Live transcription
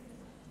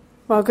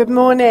Well, good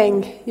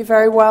morning. You're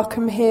very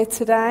welcome here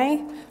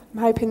today. I'm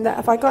hoping that,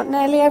 have I got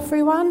nearly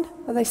everyone?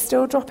 Are they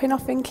still dropping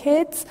off in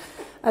kids?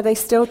 Are they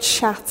still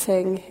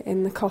chatting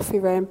in the coffee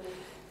room?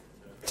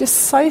 Just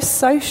so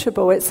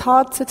sociable. It's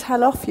hard to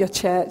tell off your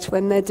church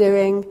when they're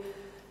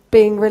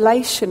being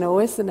relational,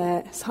 isn't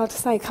it? It's hard to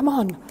say, come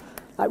on,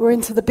 like we're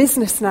into the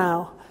business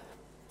now.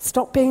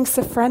 Stop being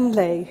so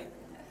friendly.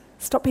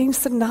 Stop being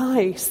so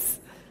nice.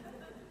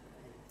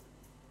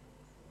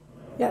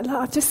 Yeah, look,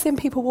 I've just seen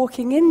people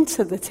walking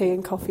into the tea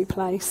and coffee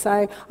place,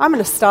 so I'm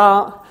going to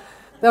start.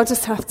 They'll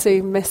just have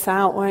to miss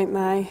out, won't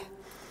they?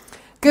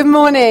 Good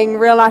morning,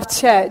 Real Life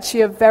Church.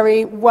 You're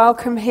very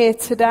welcome here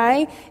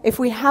today. If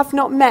we have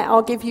not met,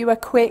 I'll give you a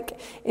quick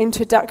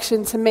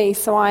introduction to me.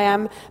 So I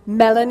am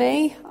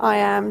Melanie, I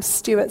am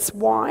Stuart's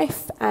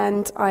wife,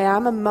 and I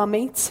am a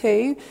mummy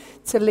too,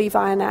 to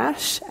Levi and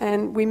Ash.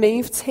 And we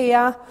moved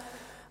here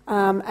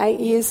 8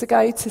 years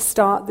ago to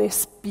start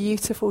this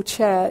beautiful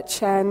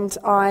church, and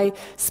I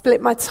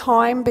split my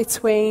time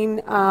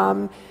between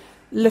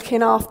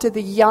looking after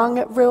the young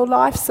at Real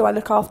Life, so I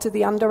look after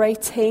the under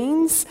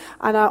 18s,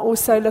 and I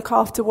also look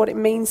after what it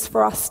means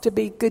for us to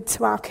be good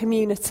to our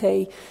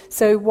community.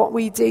 So what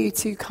we do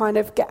to kind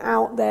of get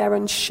out there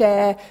and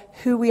share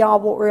who we are,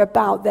 what we're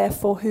about,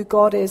 therefore who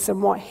God is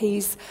and what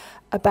He's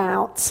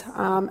about.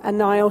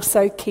 And I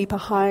also keep a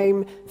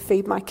home,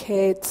 feed my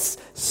kids,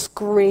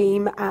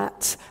 scream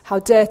at how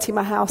dirty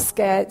my house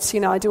gets.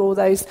 You know, I do all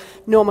those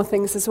normal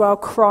things as well,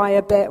 cry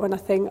a bit when I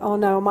think, oh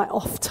no, on my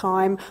off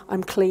time,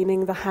 I'm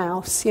cleaning the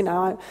house. You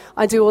know,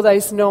 I do all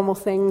those normal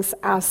things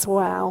as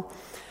well.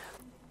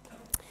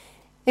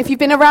 If you've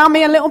been around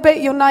me a little bit,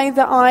 you'll know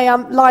that I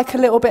like a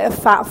little bit of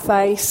fat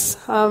face,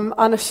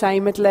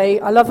 unashamedly.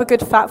 I love a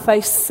good fat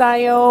face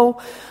sale.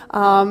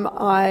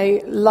 I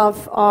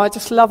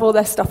just love all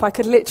their stuff. I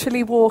could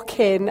literally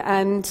walk in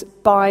and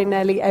buy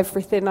nearly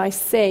everything I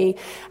see.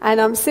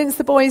 And since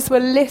the boys were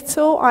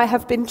little, I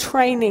have been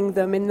training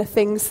them in the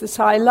things that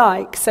I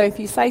like. So if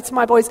you say to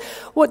my boys,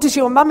 what does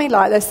your mummy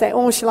like? They say,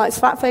 oh, she likes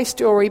fat face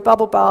jewellery,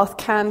 bubble bath,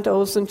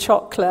 candles and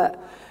chocolate.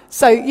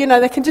 So, you know,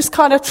 they can just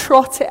kind of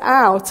trot it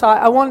out.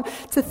 I want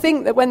to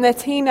think that when they're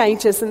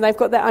teenagers and they've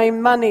got their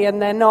own money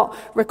and they're not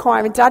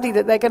requiring daddy,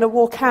 that they're going to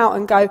walk out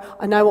and go,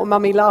 I know what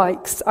mummy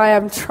likes. I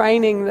am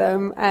training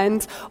them.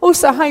 And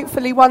also,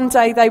 hopefully, one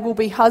day they will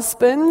be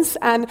husbands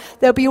and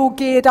they'll be all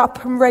geared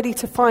up and ready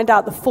to find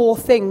out the 4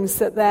 things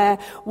that their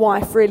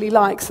wife really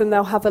likes, and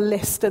they'll have a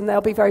list and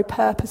they'll be very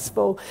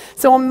purposeful.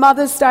 So on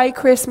Mother's Day,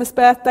 Christmas,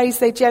 birthdays,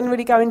 they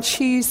generally go and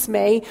choose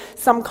me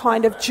some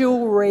kind of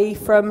jewellery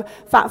from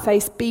Fat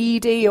Face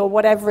or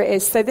whatever it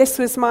is. So this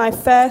was my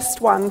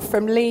first one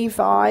from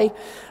Levi,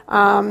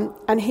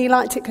 and he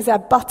liked it because it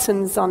had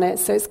buttons on it.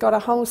 So it's got a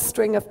whole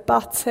string of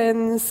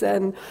buttons,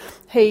 and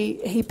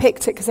he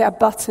picked it because it had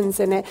buttons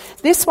in it.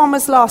 This one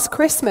was last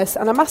Christmas,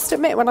 and I must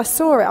admit, when I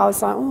saw it, I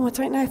was like, oh, I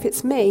don't know if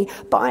it's me,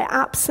 but I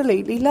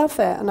absolutely love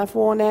it, and I've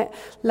worn it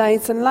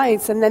loads and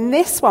loads. And then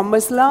this one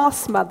was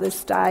last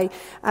Mother's Day,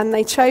 and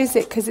they chose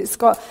it because it's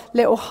got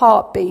little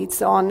heart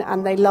beads on,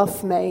 and they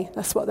love me.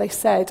 That's what they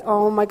said.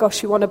 Oh my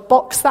gosh, you want to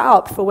box that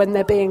up for when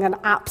they're being an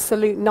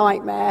absolute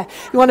nightmare.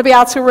 You want to be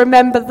able to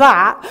remember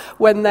that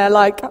when they're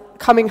like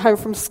coming home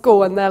from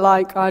school and they're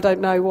like, I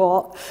don't know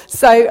what.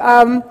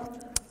 So,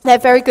 they're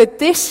very good.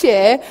 This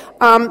year,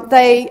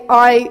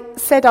 I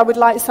said I would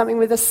like something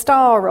with a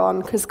star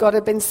on because God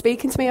had been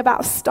speaking to me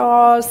about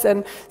stars,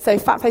 and so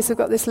Fat Face have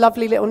got this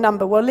lovely little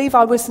number. Well,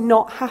 Levi was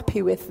not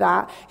happy with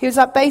that. He was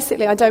like,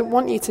 basically, I don't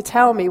want you to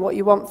tell me what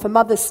you want for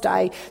Mother's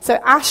Day. So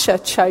Asher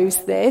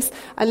chose this,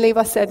 and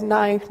Levi said,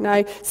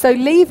 no. So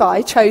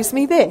Levi chose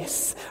me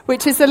this,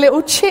 which is a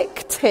little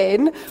chick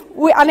tin,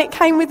 and it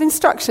came with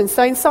instructions.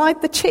 So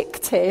inside the chick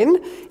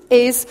tin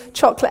is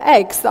chocolate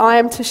eggs that I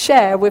am to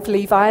share with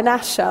Levi and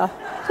Asher.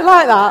 Do you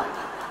like that?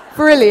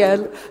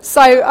 Brilliant.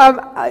 So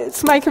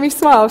it's making me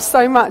smile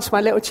so much,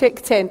 my little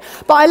chick tin.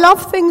 But I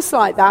love things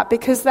like that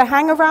because they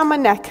hang around my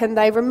neck and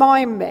they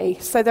remind me.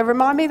 So they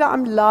remind me that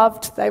I'm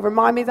loved. They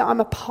remind me that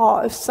I'm a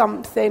part of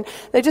something.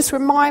 They just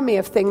remind me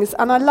of things.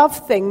 And I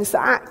love things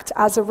that act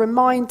as a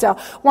reminder.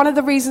 One of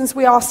the reasons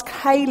we asked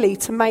Hayley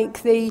to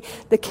make the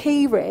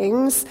key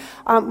rings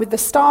with the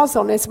stars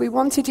on is we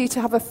wanted you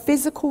to have a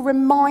physical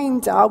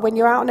reminder when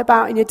you're out and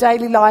about in your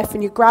daily life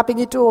and you're grabbing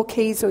your door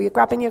keys or you're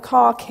grabbing your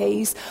car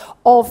keys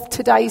of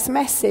today's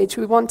message.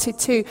 We wanted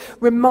to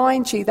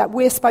remind you that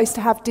we're supposed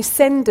to have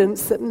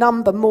descendants that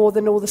number more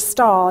than all the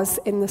stars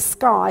in the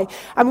sky.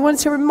 And we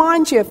wanted to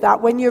remind you of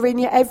that when you're in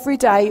your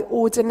everyday,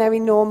 ordinary,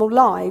 normal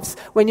lives,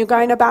 when you're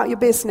going about your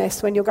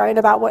business, when you're going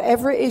about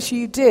whatever it is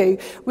you do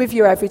with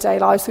your everyday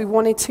lives. We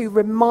wanted to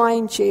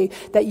remind you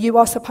that you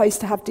are supposed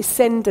to have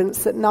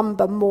descendants that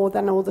number more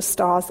than all the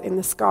stars in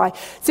the sky.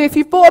 So if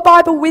you've brought a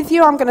Bible with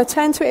you, I'm going to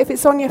turn to it if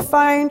it's on your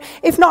phone.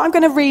 If not, I'm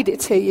going to read it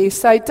to you.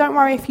 So don't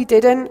worry if you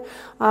didn't.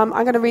 I'm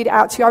going to read it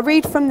out to you. I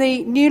read from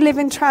the New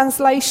Living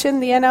Translation,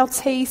 the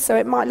NLT, so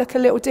it might look a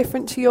little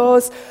different to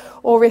yours.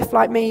 Or if,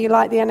 like me, you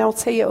like the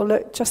NLT, it will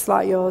look just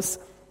like yours.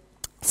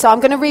 So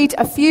I'm going to read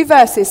a few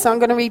verses. So I'm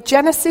going to read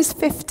Genesis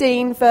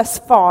 15, verse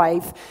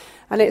 5.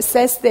 And it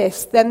says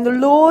this, "Then the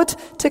Lord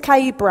took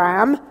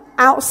Abram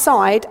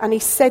outside and he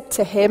said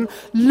to him,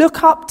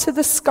 'Look up to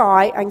the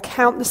sky and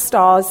count the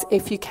stars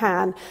if you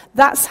can.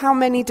 That's how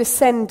many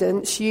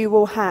descendants you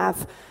will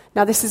have.'"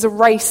 Now this is a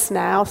race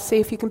now. See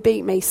if you can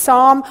beat me.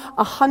 Psalm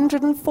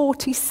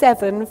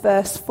 147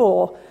 verse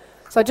 4.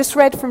 So I just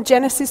read from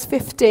Genesis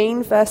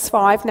 15 verse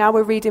 5. Now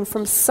we're reading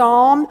from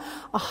Psalm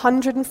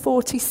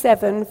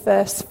 147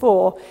 verse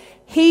 4.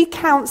 "He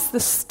counts the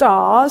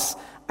stars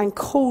and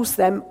calls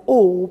them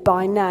all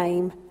by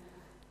name."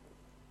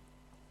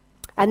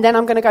 And then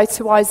I'm going to go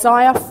to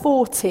Isaiah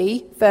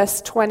 40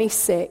 verse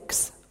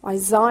 26.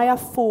 Isaiah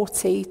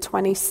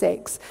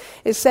 40:26.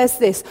 It says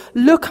this,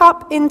 "Look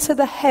up into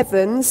the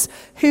heavens,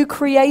 who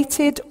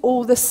created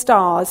all the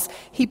stars.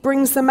 He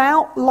brings them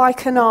out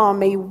like an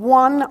army,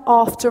 one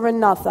after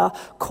another,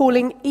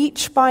 calling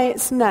each by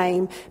its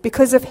name.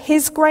 Because of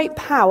his great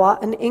power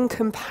and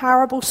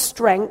incomparable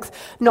strength,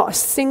 not a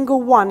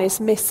single one is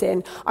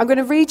missing." I'm going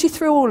to read you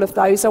through all of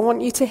those. I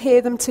want you to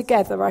hear them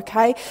together,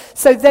 okay?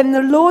 "So then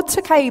the Lord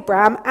took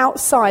Abram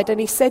outside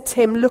and he said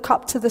to him, 'Look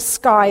up to the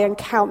sky and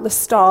count the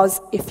stars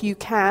if you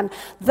can.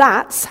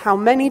 That's how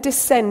many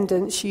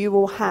descendants you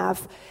will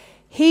have.'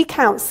 He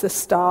counts the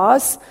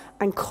stars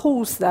and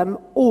calls them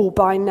all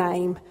by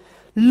name.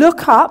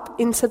 Look up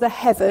into the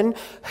heaven,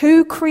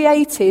 who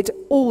created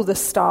all the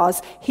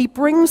stars. He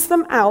brings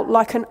them out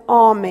like an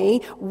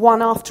army,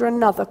 one after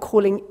another,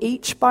 calling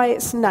each by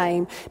its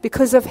name.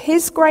 Because of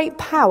his great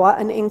power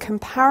and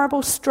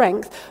incomparable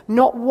strength,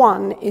 not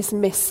one is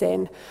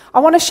missing."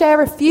 I want to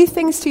share a few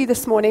things to you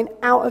this morning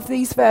out of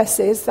these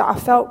verses that I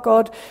felt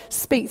God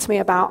speak to me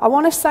about. I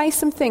want to say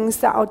some things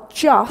that are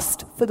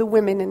just for the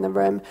women in the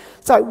room.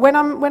 So when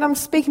I'm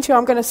speaking to you,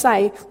 I'm going to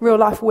say real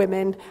life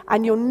women,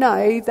 and you'll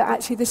know that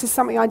actually this is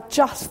something I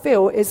just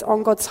feel is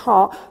on God's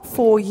heart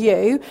for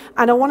you.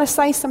 And I want to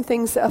say some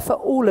things that are for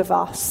all of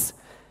us.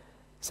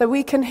 So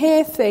we can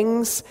hear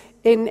things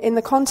in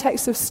the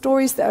context of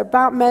stories that are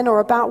about men or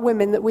about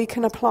women that we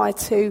can apply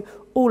to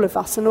all of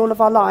us and all of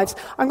our lives.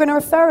 I'm going to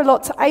refer a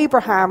lot to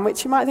Abraham,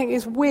 which you might think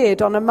is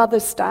weird on a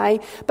Mother's Day,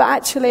 but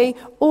actually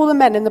all the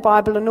men in the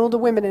Bible and all the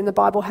women in the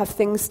Bible have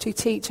things to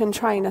teach and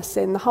train us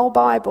in. The whole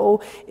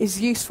Bible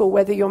is useful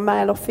whether you're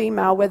male or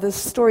female, whether the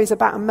story is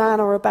about a man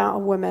or about a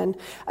woman.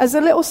 As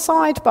a little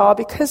sidebar,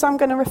 because I'm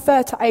going to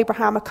refer to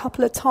Abraham a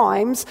couple of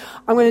times,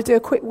 I'm going to do a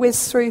quick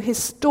whiz through his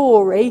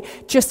story,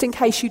 just in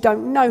case you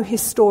don't know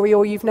his story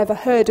or you've never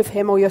heard of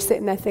him, or you're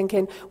sitting there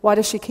thinking, why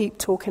does she keep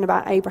talking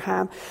about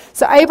Abraham?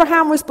 So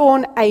Abraham was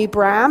born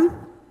Abram,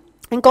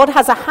 and God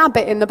has a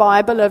habit in the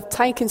Bible of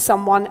taking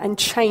someone and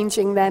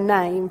changing their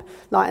name,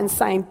 and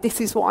saying,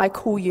 "This is what I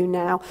call you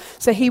now."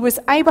 So he was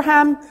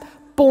Abraham,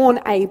 born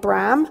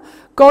Abram.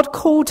 God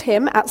called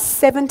him at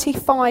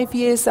 75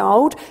 years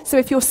old. So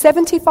if you're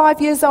 75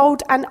 years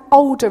old and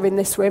older in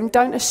this room,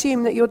 don't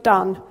assume that you're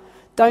done.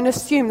 Don't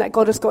assume that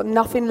God has got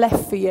nothing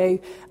left for you.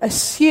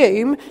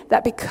 Assume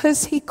that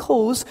because he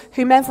calls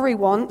whomever he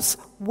wants,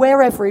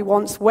 wherever he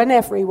wants,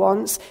 whenever he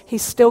wants,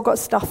 he's still got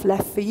stuff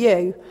left for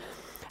you.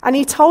 And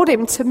he told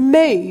him to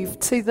move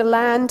to the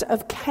land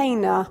of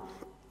Canaan.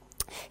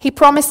 He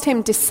promised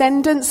him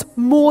descendants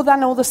more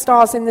than all the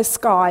stars in the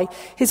sky.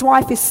 His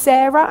wife is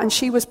Sarah, and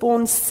she was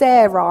born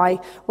Sarai.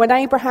 When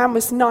Abraham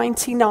was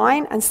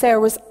 99 and Sarah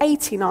was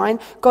 89,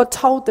 God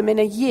told them in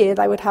a year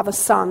they would have a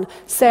son.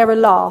 Sarah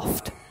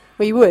laughed.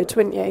 Well, you would,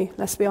 wouldn't you?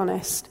 Let's be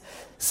honest.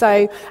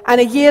 So, and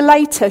a year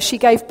later, she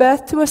gave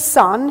birth to a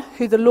son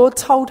who the Lord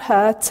told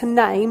her to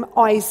name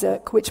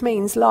Isaac, which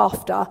means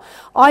laughter.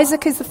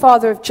 Isaac is the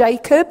father of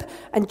Jacob,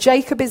 and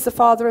Jacob is the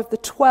father of the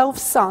 12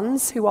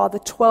 sons who are the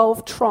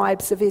 12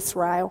 tribes of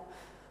Israel.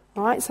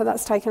 All right, so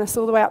that's taken us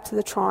all the way up to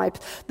the tribes.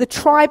 The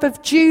tribe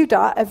of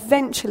Judah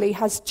eventually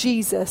has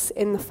Jesus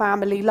in the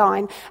family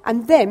line.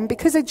 And then,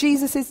 because of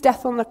Jesus'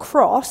 death on the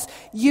cross,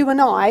 you and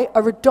I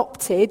are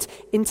adopted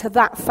into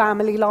that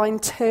family line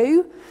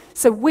too.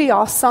 So we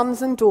are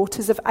sons and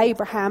daughters of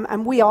Abraham,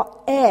 and we are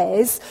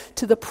heirs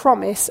to the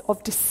promise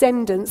of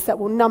descendants that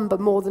will number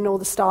more than all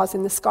the stars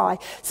in the sky.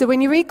 So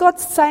when you read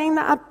God saying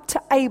that up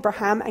to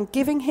Abraham and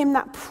giving him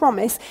that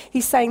promise,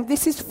 he's saying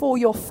this is for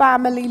your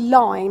family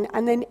line.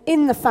 And then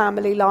in the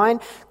family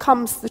line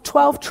comes the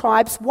 12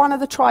 tribes. One of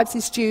the tribes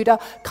is Judah,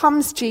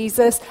 comes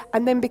Jesus,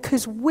 and then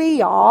because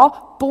we are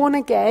born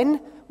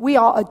again, we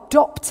are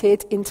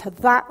adopted into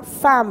that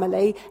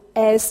family,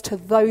 heirs to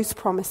those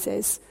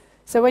promises.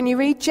 So when you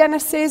read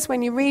Genesis,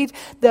 when you read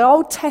the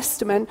Old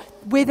Testament,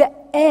 we're the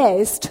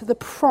heirs to the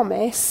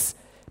promise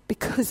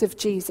because of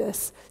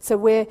Jesus. So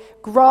we're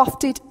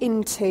grafted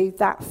into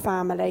that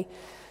family.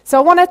 So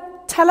I want to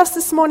tell us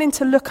this morning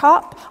to look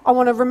up. I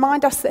want to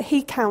remind us that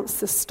he counts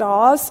the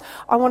stars.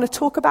 I want to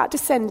talk about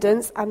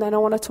descendants, and then I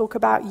want to talk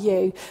about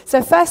you.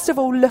 So first of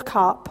all, look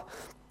up.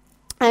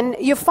 And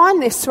you'll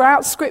find this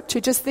throughout Scripture,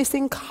 just this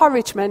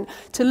encouragement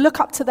to look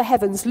up to the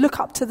heavens, look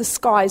up to the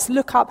skies,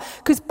 look up,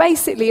 because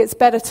basically it's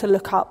better to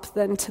look up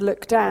than to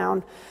look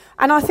down.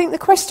 And I think the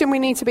question we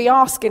need to be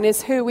asking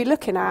is, who are we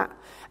looking at?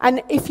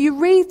 And if you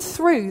read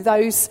through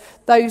those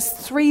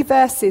 3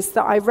 verses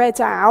that I read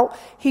out,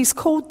 he's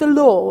called the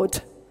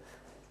Lord.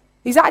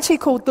 He's actually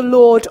called the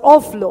Lord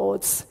of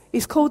Lords.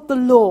 He's called the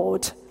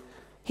Lord.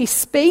 He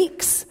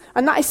speaks,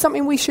 and that is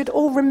something we should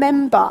all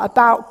remember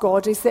about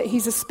God, is that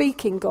he's a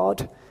speaking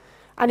God.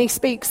 And he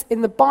speaks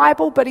in the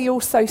Bible, but he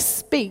also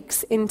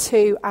speaks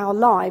into our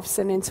lives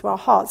and into our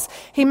hearts.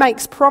 He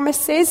makes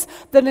promises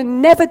that are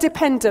never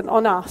dependent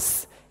on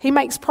us. He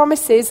makes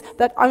promises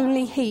that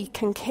only he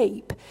can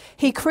keep.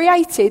 He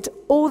created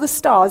all the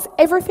stars.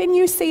 Everything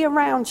you see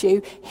around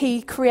you,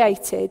 he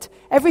created.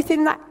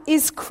 Everything that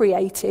is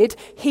created,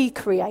 he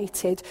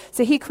created.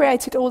 So he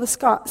created all the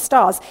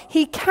stars.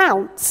 He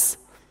counts.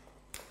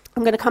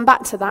 I'm going to come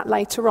back to that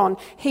later on.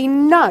 He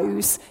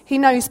knows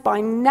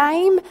by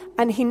name,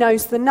 and he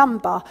knows the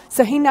number.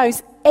 So he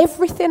knows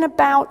everything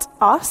about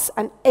us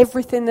and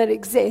everything that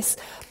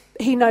exists.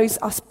 He knows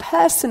us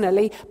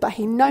personally, but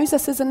he knows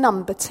us as a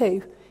number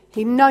too.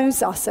 He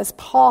knows us as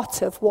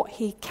part of what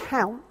he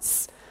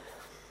counts.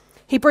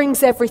 He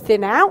brings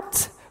everything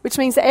out, which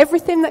means that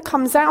everything that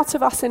comes out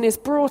of us and is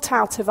brought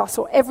out of us,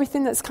 or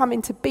everything that's come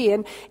into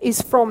being,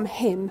 is from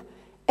him.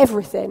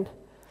 Everything.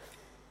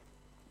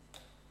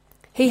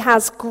 He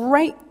has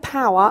great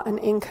power and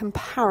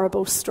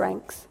incomparable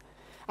strength.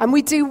 And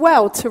we do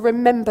well to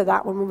remember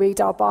that when we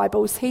read our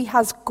Bibles. He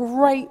has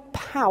great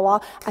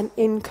power and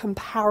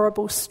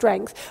incomparable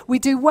strength. We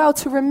do well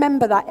to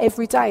remember that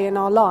every day in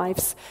our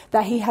lives,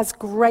 that he has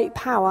great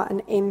power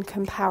and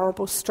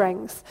incomparable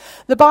strength.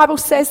 The Bible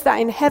says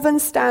that in heaven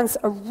stands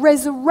a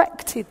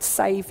resurrected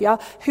Saviour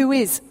who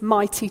is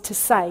mighty to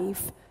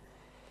save.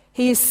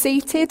 He is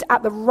seated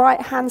at the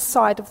right-hand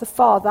side of the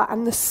Father,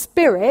 and the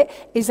Spirit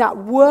is at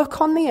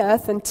work on the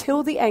earth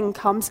until the end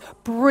comes,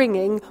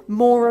 bringing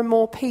more and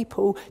more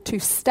people to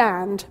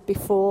stand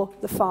before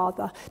the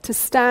Father, to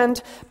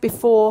stand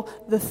before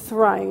the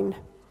throne.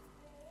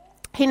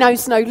 He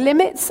knows no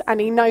limits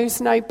and he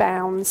knows no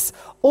bounds.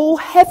 All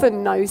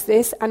heaven knows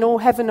this and all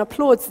heaven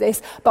applauds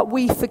this, but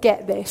we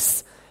forget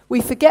this. We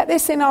forget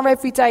this in our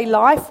everyday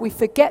life. We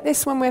forget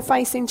this when we're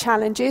facing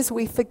challenges.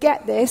 We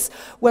forget this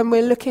when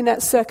we're looking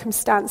at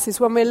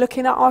circumstances, when we're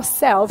looking at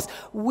ourselves.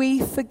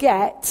 We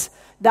forget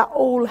that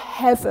all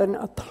heaven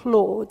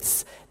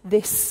applauds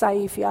this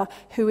Saviour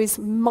who is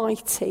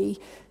mighty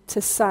to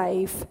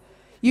save.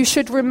 You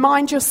should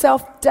remind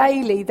yourself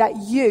daily that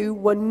you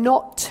were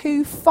not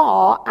too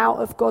far out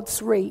of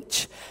God's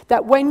reach.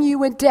 That when you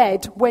were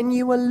dead, when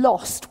you were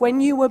lost,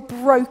 when you were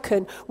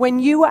broken, when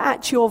you were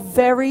at your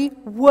very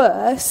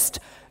worst,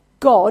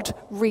 God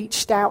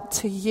reached out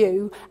to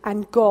you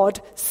and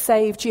God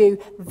saved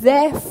you.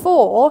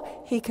 Therefore,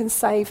 he can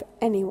save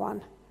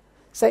anyone.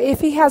 So if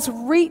he has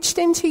reached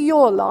into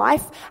your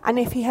life, and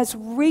if he has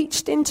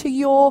reached into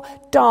your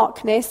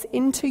darkness,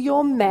 into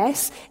your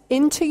mess,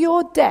 into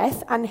your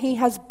death, and he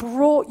has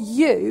brought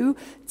you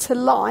to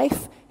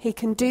life, he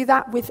can do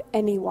that with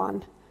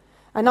anyone.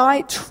 And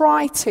I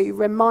try to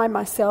remind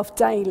myself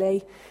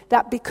daily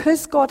that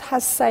because God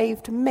has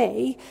saved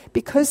me,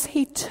 because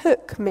he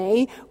took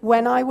me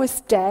when I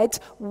was dead,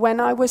 when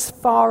I was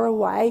far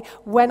away,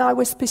 when I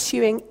was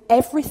pursuing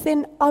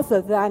everything other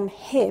than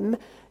him,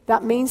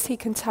 that means he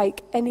can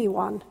take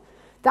anyone.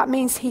 That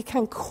means he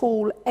can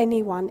call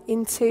anyone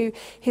into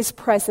his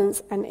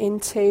presence and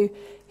into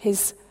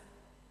his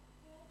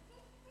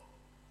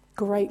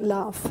great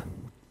love.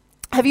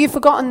 Have you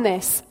forgotten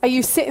this? Are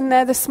you sitting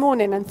there this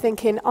morning and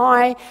thinking,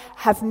 I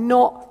have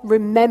not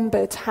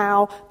remembered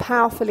how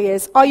powerful he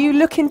is? Are you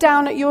looking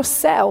down at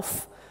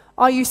yourself?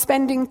 Are you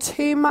spending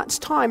too much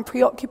time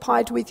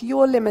preoccupied with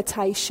your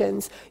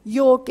limitations,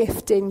 your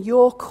gifting,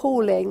 your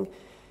calling,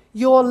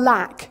 your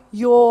lack,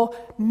 your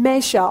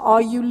measure?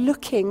 Are you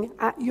looking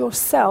at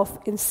yourself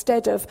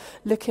instead of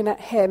looking at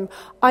him?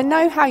 I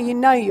know how you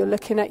know you're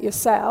looking at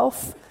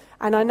yourself,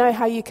 and I know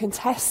how you can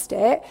test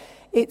it.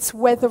 It's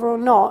whether or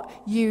not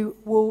you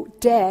will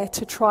dare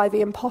to try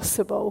the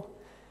impossible.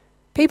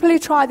 People who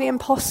try the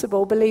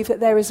impossible believe that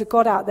there is a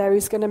God out there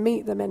who's going to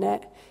meet them in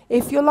it.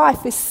 If your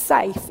life is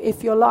safe,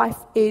 if your life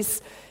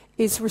is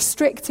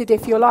restricted,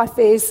 if your life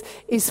is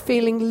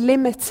feeling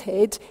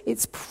limited,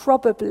 it's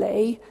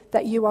probably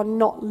that you are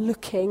not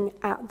looking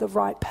at the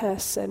right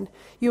person.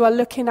 You are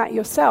looking at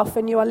yourself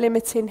and you are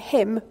limiting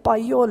him by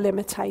your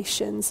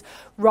limitations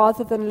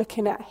rather than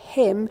looking at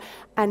him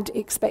and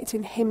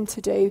expecting him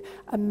to do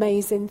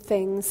amazing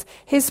things.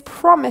 His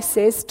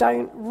promises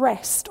don't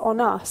rest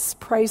on us.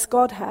 Praise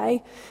God,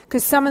 hey?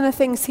 Because some of the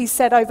things he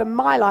said over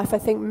my life, I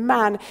think,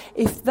 man,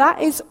 if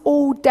that is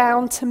all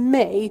down to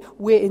me,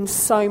 we're in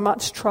so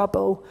much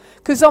trouble.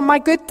 Because on my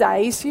good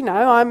days, you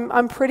know,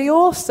 I'm pretty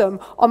awesome.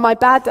 On my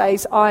bad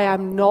days, I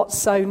am not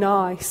so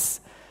nice.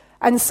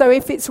 And so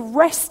if it's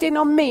resting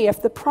on me,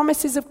 if the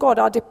promises of God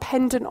are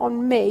dependent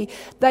on me,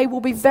 they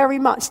will be very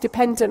much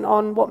dependent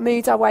on what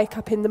mood I wake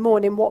up in the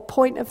morning, what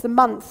point of the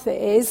month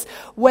it is,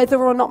 whether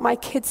or not my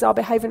kids are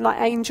behaving like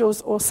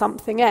angels or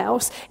something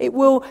else. It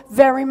will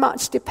very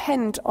much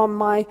depend on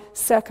my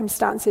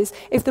circumstances.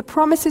 If the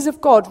promises of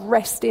God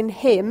rest in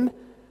him,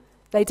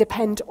 they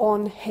depend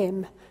on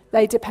him.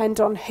 They depend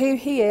on who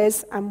he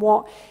is and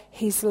what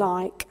he's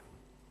like.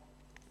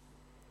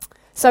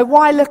 So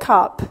why look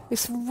up?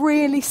 It's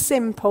really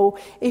simple.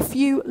 If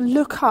you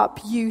look up,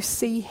 you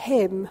see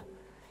him.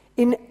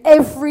 In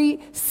every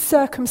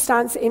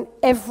circumstance, in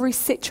every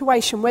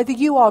situation, whether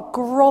you are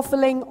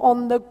groveling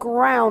on the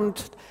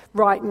ground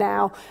right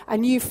now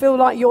and you feel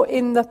like you're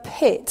in the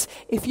pit,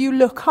 if you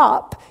look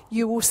up,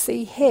 you will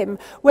see him.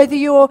 Whether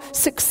you're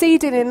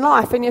succeeding in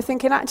life and you're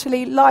thinking,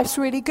 actually, life's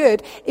really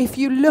good, if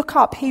you look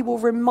up, he will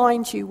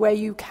remind you where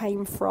you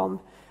came from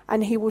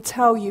and he will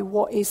tell you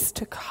what is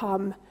to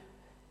come.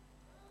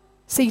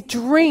 See,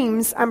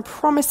 dreams and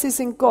promises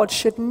in God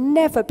should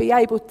never be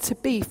able to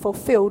be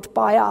fulfilled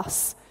by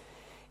us.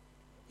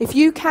 If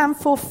you can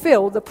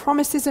fulfill the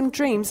promises and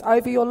dreams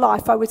over your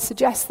life, I would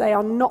suggest they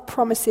are not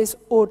promises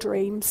or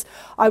dreams.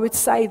 I would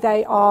say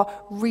they are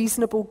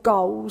reasonable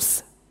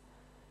goals.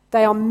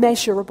 They are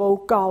measurable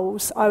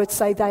goals. I would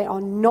say they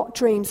are not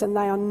dreams and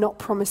they are not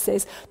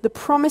promises. The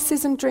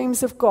promises and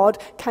dreams of God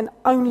can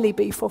only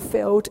be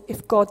fulfilled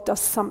if God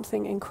does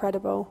something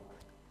incredible.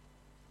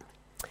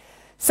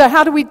 So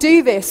how do we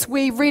do this?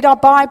 We read our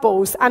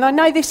Bibles, and I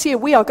know this year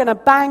we are going to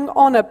bang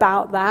on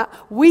about that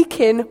week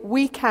in,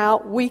 week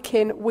out, week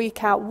in,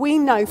 week out. We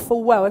know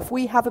full well if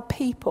we have a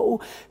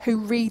people who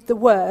read the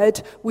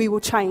Word, we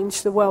will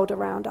change the world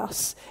around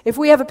us. If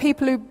we have a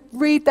people who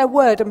read their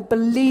Word and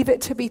believe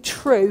it to be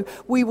true,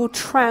 we will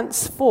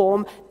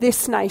transform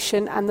this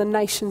nation and the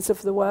nations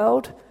of the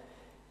world.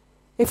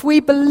 If we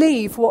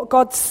believe what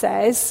God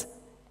says,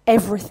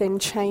 everything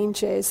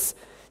changes.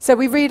 So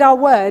we read our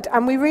word,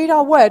 and we read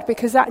our word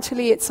because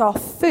actually it's our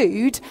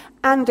food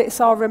and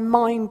it's our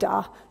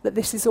reminder that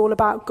this is all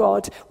about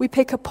God. We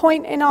pick a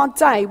point in our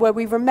day where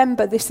we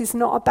remember this is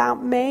not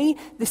about me,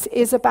 this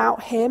is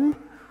about him.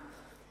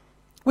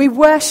 We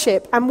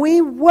worship, and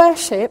we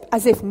worship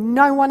as if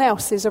no one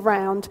else is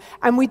around,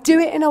 and we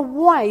do it in a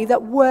way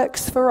that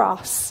works for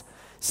us.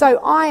 So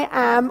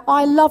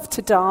I love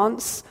to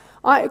dance.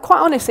 Quite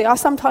honestly, I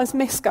sometimes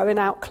miss going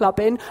out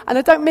clubbing, and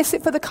I don't miss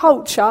it for the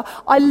culture.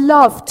 I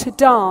love to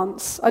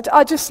dance.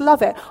 I just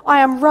love it.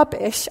 I am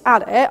rubbish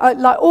at it.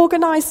 Like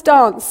organised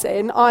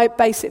dancing, I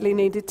basically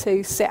needed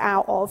to sit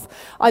out of.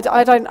 I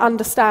don't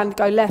understand,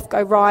 go left,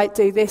 go right,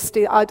 do this,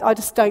 I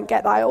just don't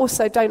get that. I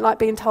also don't like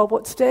being told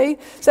what to do.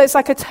 So it's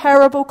like a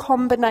terrible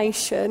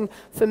combination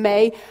for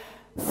me.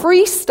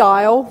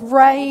 Freestyle,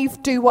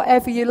 rave, do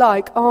whatever you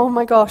like. Oh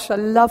my gosh, I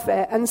love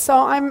it. And so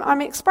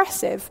I'm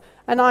expressive.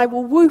 And I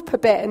will whoop a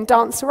bit and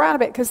dance around a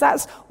bit because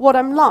that's what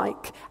I'm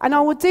like. And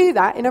I will do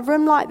that in a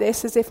room like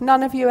this as if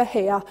none of you are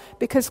here.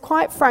 Because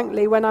quite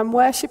frankly, when I'm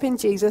worshipping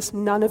Jesus,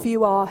 none of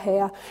you are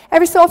here.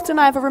 Every so often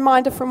I have a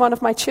reminder from one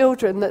of my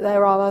children that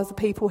there are other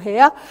people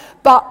here.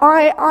 But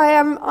I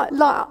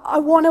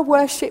want to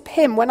worship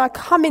him. When I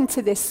come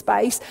into this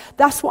space,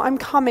 that's what I'm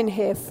coming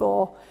here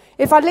for.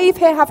 If I leave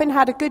here having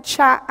had a good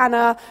chat and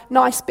a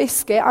nice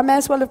biscuit, I may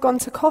as well have gone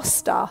to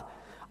Costa.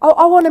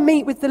 I want to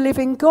meet with the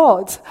living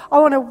God. I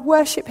want to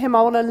worship him.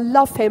 I want to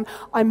love him.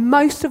 I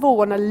most of all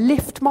want to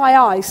lift my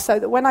eyes so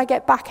that when I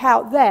get back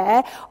out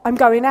there, I'm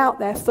going out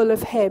there full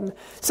of him.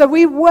 So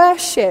we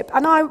worship,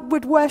 and I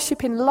would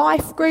worship in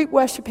life group,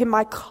 worship in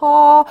my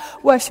car,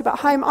 worship at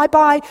home.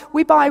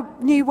 We buy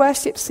new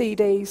worship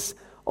CDs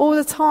all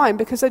the time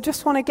because I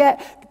just want to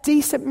get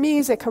decent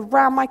music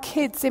around my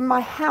kids, in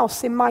my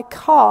house, in my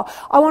car.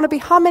 I want to be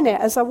humming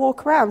it as I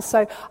walk around.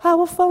 So I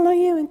will follow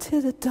you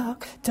into the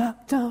dark,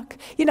 dark, dark.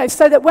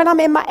 So that when I'm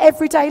in my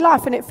everyday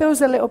life and it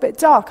feels a little bit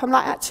dark, I'm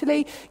like,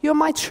 actually, you're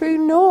my true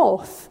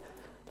north.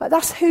 Like,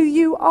 that's who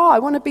you are. I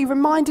want to be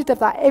reminded of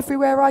that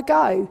everywhere I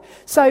go.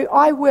 So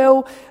I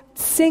will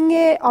sing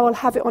it, I will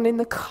have it on in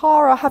the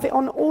car, I'll have it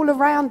on all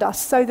around us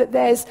so that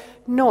there's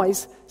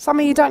noise. Some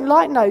of you don't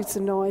like loads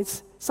of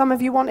noise. Some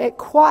of you want it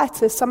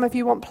quieter. Some of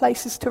you want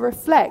places to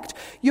reflect.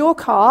 Your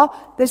car,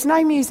 there's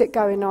no music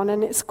going on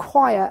and it's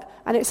quiet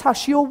and it's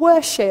hush. Your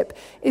worship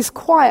is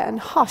quiet and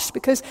hush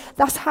because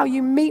that's how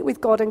you meet with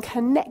God and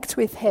connect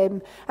with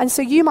him. And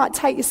so you might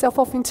take yourself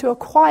off into a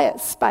quiet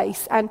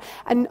space and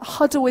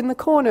huddle in the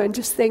corner and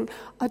just think,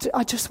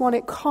 I just want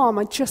it calm.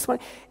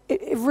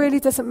 It really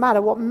doesn't matter.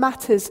 What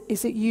matters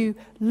is that you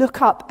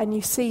look up and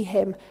you see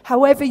him.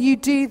 However you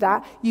do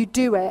that, you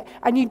do it.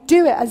 And you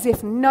do it as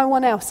if no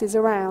one else is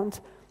around.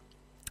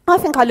 I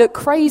think I look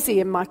crazy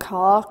in my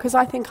car because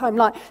I think I'm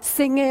like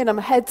singing, I'm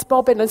heads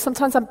bobbing, and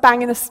sometimes I'm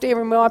banging the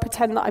steering wheel. I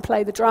pretend that I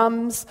play the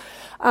drums,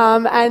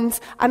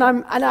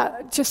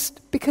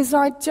 because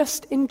I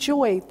just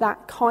enjoy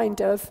that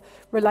kind of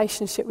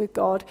relationship with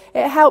God.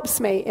 It helps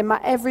me in my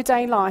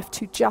everyday life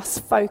to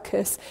just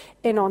focus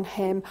in on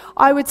him.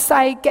 I would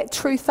say get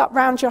truth up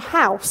round your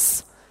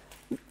house.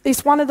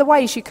 It's one of the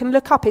ways you can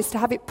look up is to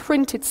have it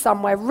printed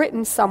somewhere,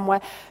 written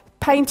somewhere,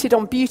 painted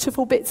on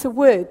beautiful bits of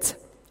wood.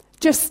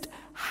 Just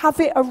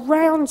have it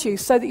around you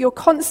so that you're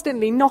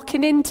constantly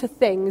knocking into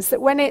things, that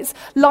when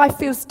life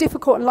feels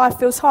difficult and life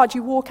feels hard,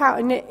 you walk out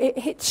and it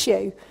hits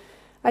you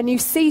and you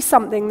see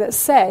something that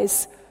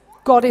says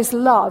God is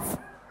love,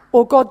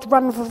 or God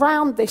runs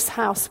around this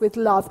house with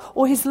love,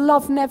 or his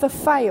love never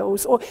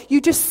fails, or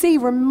you just see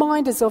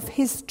reminders of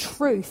his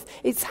truth.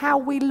 It's how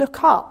we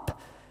look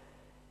up.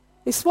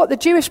 It's what the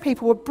Jewish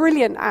people were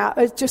brilliant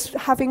at, just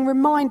having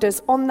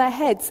reminders on their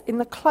heads, in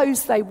the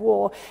clothes they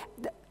wore,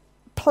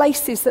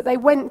 places that they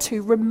went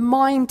to,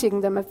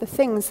 reminding them of the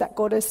things that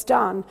God has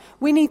done.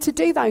 We need to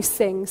do those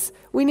things.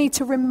 We need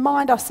to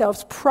remind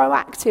ourselves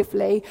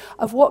proactively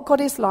of what God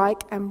is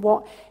like and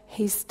what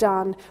he's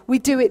done. We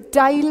do it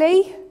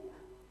daily,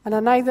 and I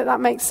know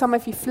that makes some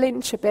of you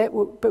flinch a bit,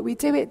 but we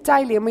do it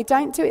daily, and we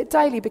don't do it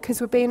daily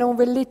because we're being all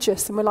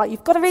religious and we're like,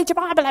 you've got to read your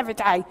Bible every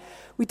day.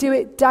 We do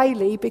it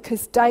daily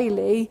because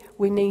daily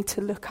we need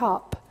to look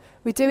up.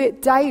 We do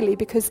it daily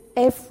because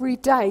every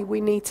day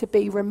we need to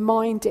be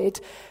reminded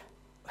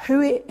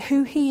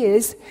who he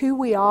is, who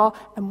we are,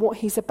 and what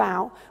he's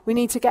about. We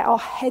need to get our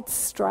heads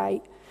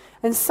straight.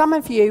 And some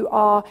of you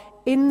are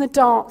in the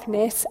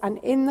darkness and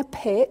in the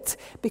pit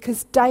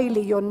because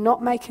daily you're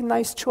not making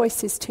those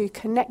choices to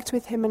connect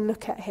with him and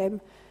look at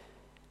him.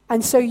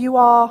 And so you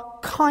are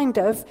kind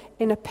of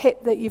in a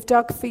pit that you've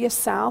dug for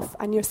yourself,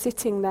 and you're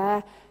sitting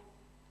there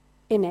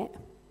in it.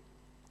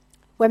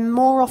 When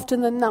more often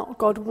than not,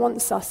 God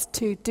wants us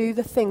to do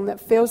the thing that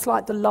feels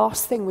like the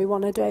last thing we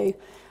want to do,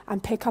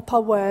 and pick up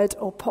our word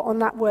or put on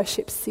that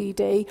worship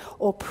CD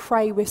or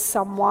pray with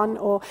someone,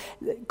 or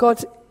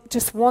God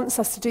just wants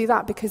us to do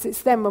that because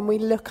it's then when we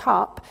look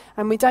up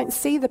and we don't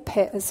see the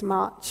pit as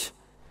much.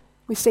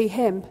 We see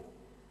him,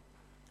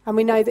 and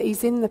we know that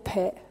he's in the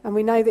pit, and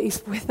we know that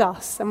he's with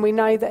us, and we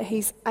know that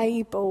he's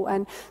able.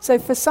 And so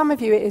for some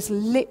of you, it is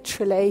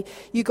literally,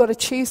 you've got to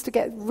choose to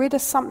get rid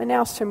of something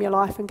else from your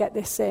life and get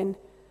this in.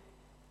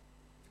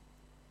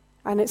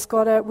 And it's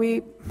got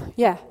to,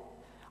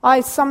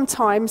 I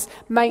sometimes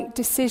make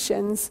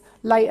decisions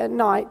late at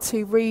night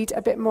to read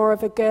a bit more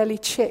of a girly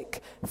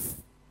chick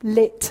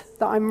lit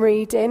that I'm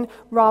reading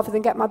rather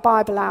than get my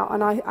Bible out.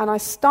 And I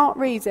start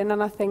reading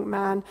and I think,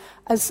 man,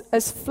 as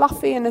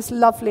fluffy and as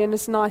lovely and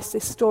as nice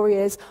this story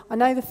is, I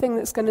know the thing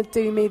that's going to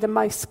do me the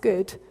most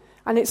good.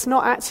 And it's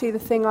not actually the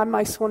thing I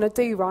most want to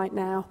do right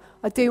now.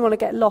 I do want to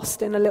get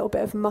lost in a little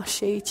bit of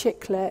mushy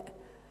chick lit.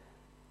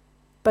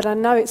 But I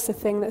know it's the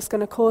thing that's going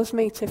to cause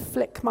me to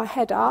flick my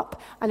head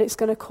up, and it's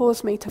going to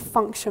cause me to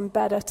function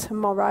better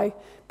tomorrow,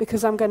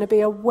 because I'm going to be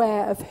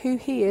aware of who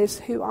he is,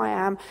 who I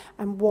am,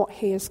 and what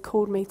he has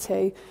called me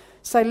to.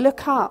 So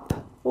look up,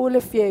 all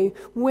of you,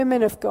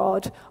 women of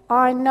God.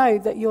 I know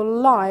that your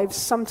lives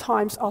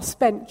sometimes are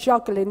spent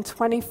juggling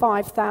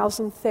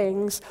 25,000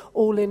 things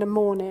all in a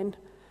morning.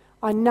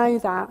 I know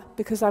that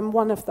because I'm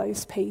one of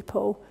those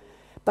people.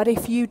 But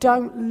if you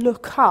don't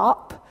look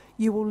up,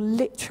 you will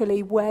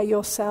literally wear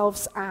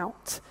yourselves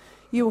out.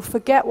 You will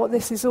forget what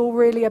this is all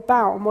really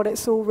about and what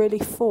it's all really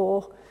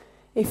for.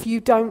 If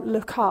you don't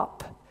look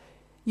up,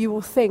 you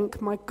will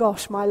think, my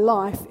gosh, my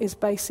life is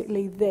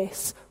basically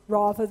this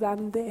rather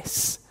than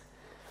this.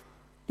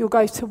 You'll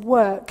go to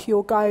work,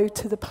 you'll go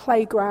to the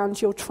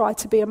playground, you'll try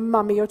to be a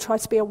mummy, you'll try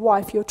to be a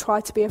wife, you'll try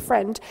to be a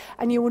friend,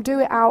 and you will do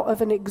it out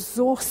of an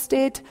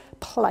exhausted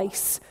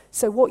place.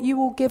 So what you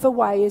will give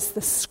away is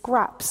the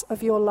scraps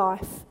of your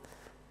life.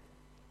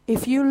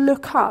 If you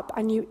look up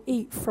and you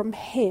eat from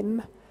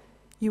him,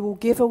 you will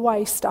give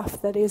away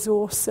stuff that is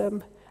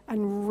awesome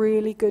and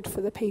really good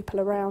for the people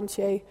around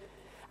you.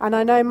 And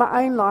I know in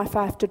my own life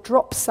I have to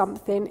drop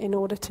something in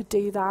order to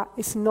do that.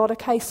 It's not a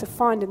case of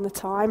finding the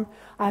time.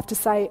 I have to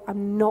say,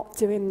 I'm not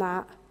doing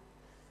that.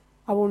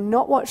 I will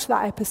not watch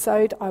that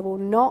episode. I will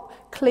not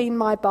clean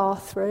my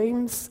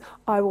bathrooms.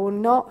 I will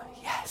not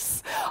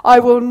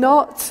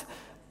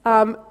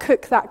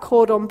cook that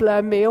cordon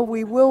bleu meal.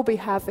 We will be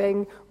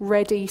having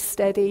ready,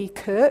 steady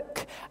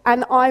cook.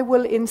 And I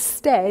will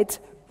instead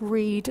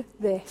read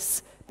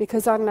this,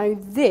 because I know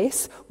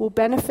this will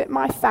benefit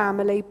my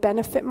family,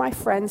 benefit my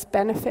friends,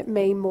 benefit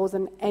me more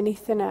than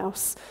anything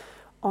else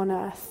on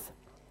earth.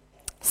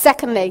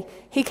 Secondly,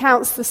 he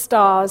counts the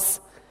stars.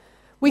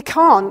 We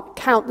can't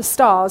count the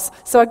stars.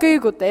 So I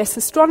Googled this.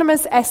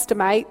 Astronomers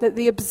estimate that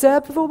the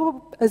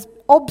observable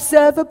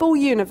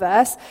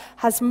universe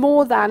has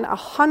more than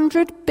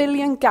 100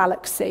 billion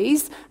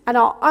galaxies, and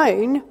our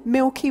own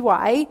Milky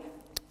Way,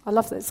 I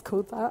love that it's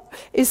called that,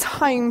 is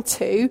home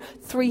to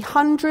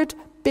 300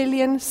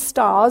 billion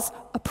stars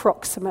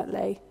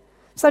approximately.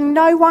 So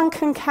no one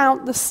can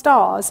count the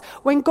stars.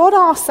 When God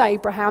asks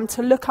Abraham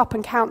to look up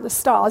and count the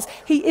stars,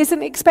 he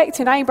isn't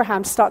expecting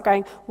Abraham to start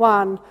going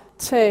 1,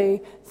 2,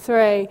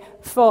 3,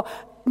 4.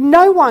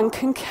 No one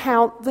can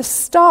count the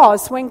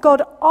stars. When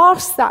God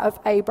asks that of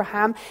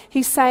Abraham,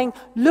 he's saying,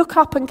 look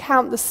up and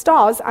count the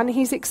stars. And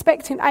he's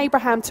expecting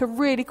Abraham to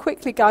really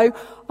quickly go,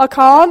 I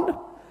can't.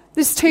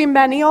 There's too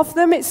many of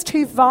them. It's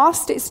too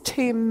vast. It's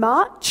too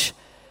much.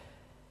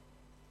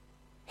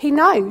 He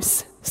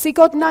knows. See,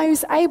 God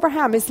knows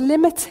Abraham is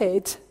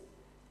limited.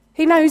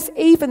 He knows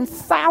even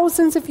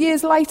thousands of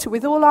years later,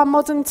 with all our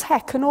modern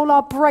tech and all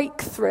our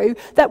breakthrough,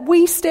 that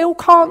we still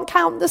can't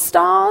count the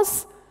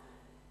stars.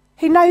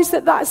 He knows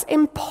that that's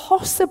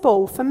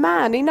impossible for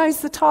man. He knows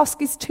the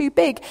task is too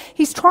big.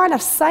 He's trying to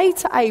say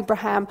to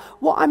Abraham,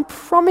 what I'm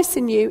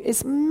promising you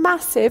is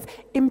massive,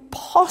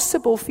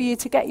 impossible for you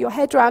to get your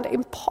head around,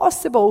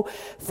 impossible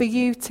for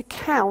you to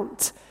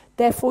count.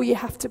 Therefore, you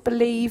have to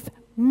believe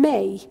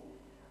me.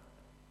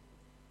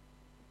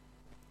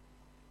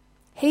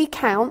 He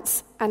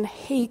counts and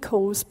he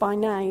calls by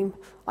name.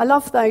 I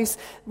love those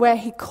where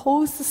he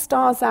calls the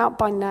stars out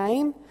by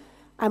name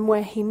and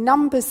where he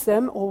numbers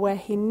them or where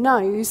he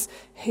knows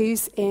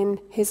who's in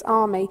his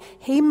army.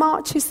 He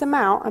marches them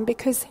out, and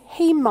because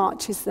he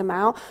marches them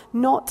out,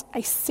 not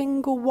a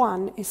single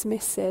one is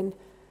missing.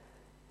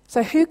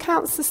 So who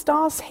counts the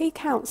stars? He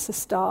counts the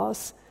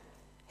stars.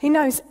 He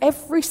knows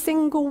every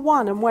single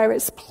one and where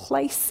its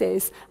place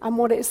is and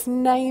what its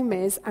name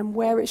is and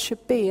where it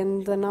should be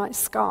in the night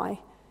sky.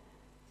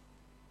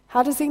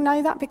 How does he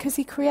know that? Because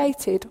he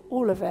created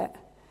all of it.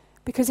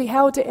 Because he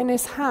held it in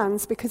his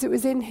hands, because it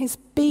was in his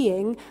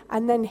being,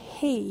 and then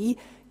he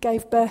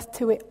gave birth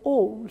to it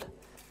all.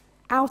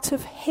 Out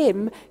of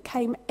him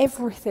came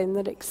everything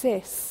that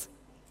exists.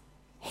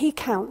 He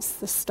counts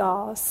the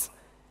stars.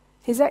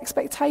 His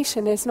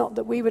expectation is not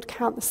that we would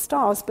count the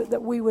stars, but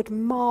that we would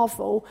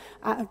marvel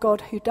at a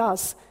God who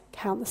does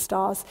count the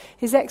stars.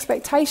 His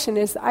expectation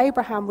is that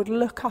Abraham would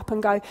look up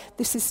and go,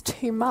 "This is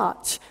too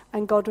much,"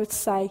 and God would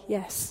say,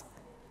 "Yes.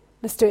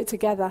 Let's do it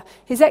together."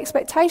 His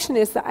expectation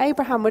is that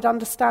Abraham would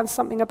understand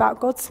something about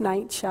God's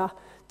nature,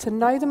 to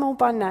know them all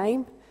by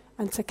name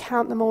and to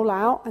count them all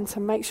out and to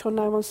make sure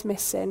no one's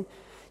missing.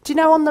 Do you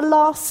know on the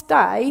last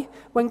day,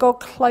 when God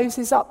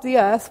closes up the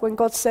earth, when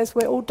God says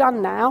we're all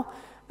done now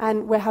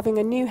and we're having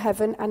a new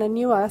heaven and a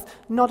new earth,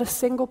 not a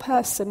single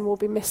person will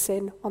be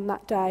missing on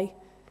that day.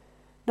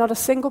 Not a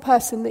single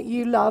person that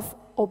you love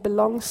or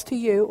belongs to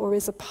you or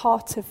is a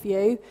part of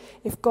you,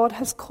 if God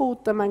has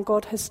called them and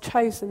God has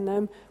chosen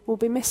them, will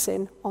be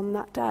missing on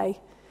that day.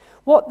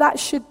 What that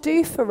should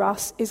do for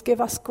us is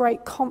give us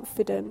great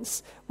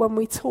confidence when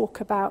we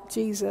talk about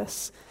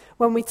Jesus,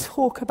 when we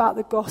talk about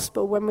the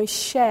gospel, when we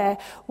share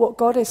what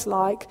God is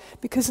like,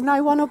 because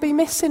no one will be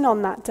missing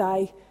on that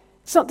day.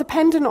 It's not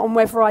dependent on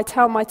whether I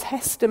tell my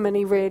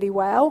testimony really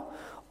well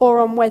or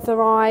on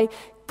whether I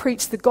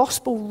preach the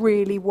gospel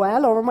really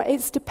well, or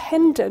it's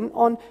dependent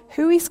on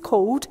who he's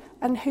called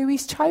and who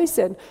he's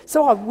chosen.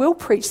 So I will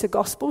preach the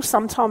gospel,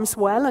 sometimes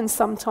well and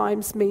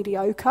sometimes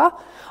mediocre.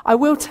 I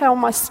will tell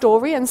my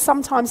story, and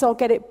sometimes I'll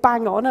get it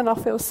bang on and I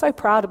feel so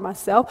proud of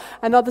myself,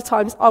 and other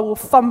times I will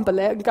fumble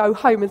it and go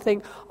home and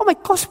think, "Oh my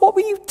gosh, what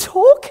were you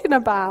talking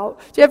about?"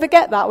 Do you ever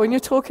get that when you're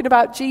talking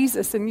about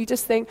Jesus and you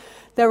just think,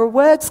 there are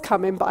words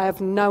coming but I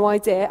have no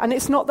idea, and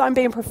it's not that I'm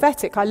being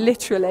prophetic, I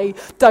literally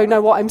don't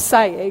know what I'm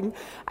saying,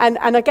 and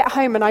I get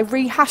home and I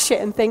rehash it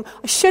and think,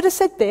 I should have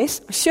said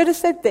this, I should have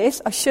said this,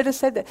 I should have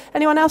said that.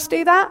 Anyone else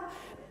do that?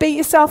 Beat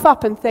yourself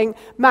up and think,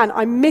 man,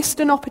 I missed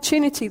an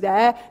opportunity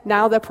there,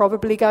 now they're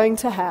probably going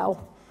to hell.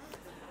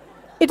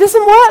 It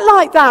doesn't work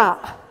like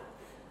that.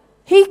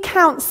 He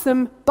counts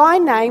them by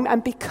name,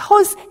 and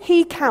because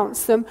he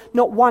counts them,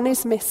 not one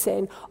is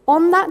missing.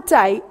 On that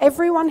day,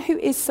 everyone who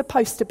is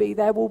supposed to be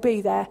there will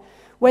be there.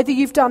 Whether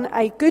you've done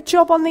a good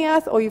job on the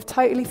earth or you've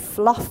totally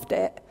fluffed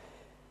it,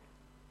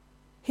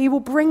 he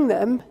will bring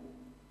them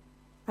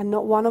and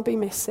not one will be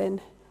missing.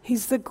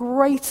 He's the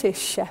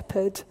greatest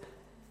shepherd.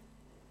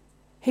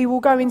 He will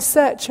go in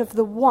search of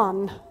the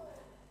one.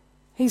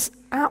 He's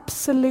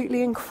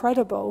absolutely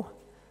incredible.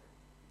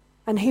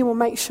 And he will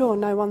make sure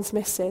no one's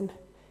missing.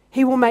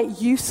 He will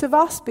make use of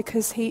us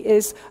because he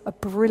is a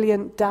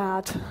brilliant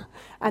dad.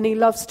 And he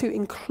loves to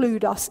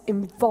include us,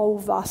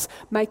 involve us,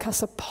 make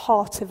us a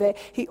part of it.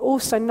 He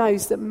also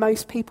knows that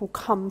most people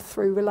come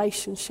through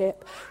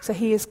relationship. So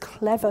he is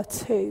clever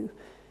too.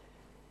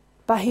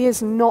 But he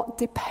is not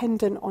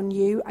dependent on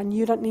you, and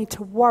you don't need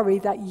to worry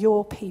that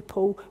your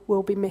people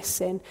will be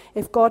missing.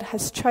 If God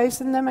has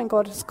chosen them and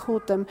God has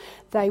called them,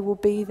 they will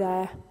be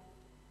there.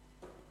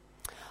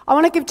 I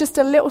want to give just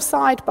a little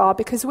sidebar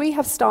because we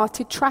have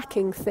started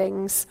tracking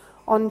things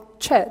on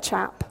Church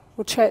app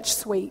or Church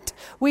Suite.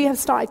 We have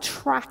started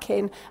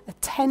tracking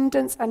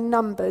attendance and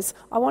numbers.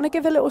 I want to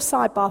give a little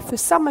sidebar. For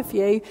some of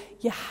you,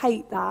 you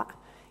hate that.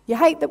 You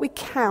hate that we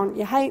count.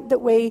 You hate that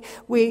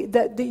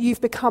that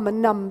you've become a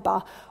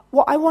number.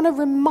 What I want to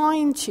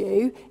remind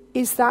you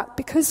is that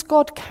because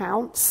God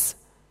counts,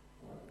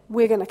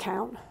 we're going to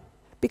count.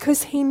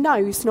 Because he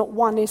knows not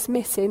one is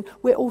missing,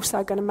 we're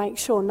also going to make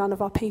sure none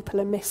of our people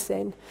are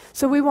missing.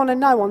 So we want to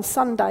know on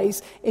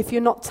Sundays if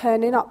you're not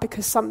turning up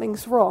because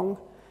something's wrong.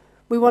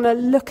 We want to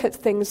look at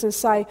things and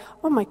say,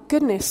 oh my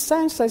goodness,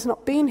 so-and-so's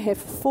not been here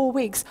for 4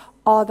 weeks.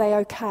 Are they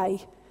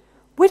okay?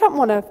 We don't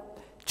want to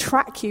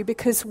track you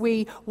because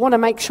we want to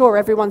make sure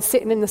everyone's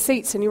sitting in the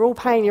seats and you're all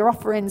paying your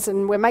offerings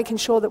and we're making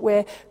sure that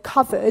we're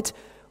covered.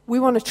 We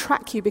want to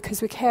track you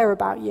because we care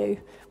about you.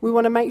 We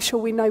want to make sure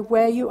we know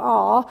where you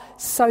are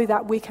so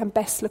that we can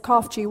best look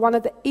after you. One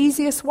of the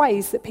easiest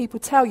ways that people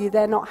tell you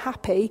they're not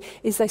happy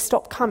is they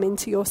stop coming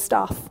to your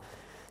stuff.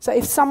 So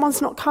if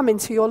someone's not coming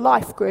to your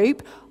life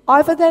group,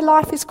 either their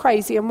life is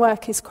crazy and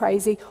work is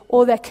crazy,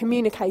 or they're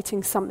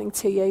communicating something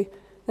to you.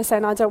 They're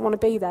saying, I don't want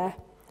to be there.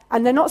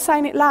 And they're not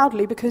saying it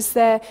loudly because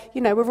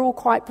we're all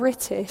quite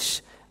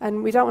British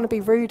and we don't want to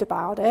be rude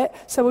about it.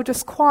 So we'll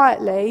just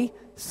quietly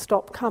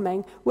stop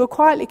coming. We'll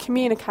quietly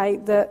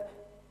communicate that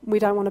we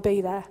don't want to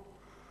be there.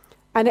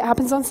 And it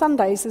happens on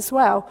Sundays as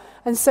well.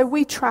 And so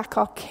we track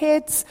our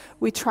kids,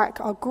 we track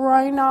our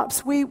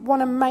grown-ups. We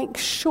want to make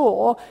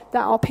sure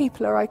that our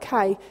people are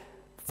okay.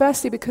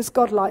 Firstly, because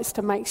God likes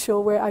to make sure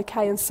we're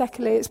okay. And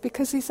secondly, it's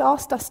because he's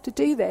asked us to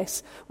do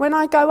this. When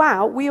I go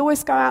out, we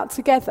always go out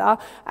together.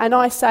 And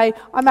I say,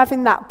 I'm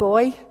having that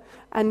boy.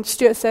 And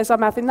Stuart says,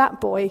 I'm having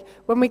that boy.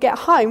 When we get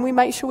home, we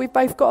make sure we've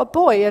both got a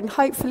boy. And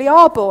hopefully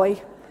our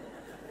boy.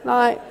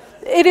 Like...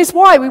 It is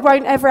why we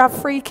won't ever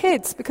have 3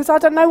 kids, because I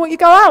don't know what you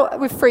go out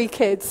with 3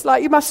 kids.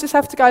 Like, you must just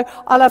have to go,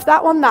 I'll have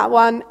that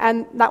one,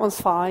 and that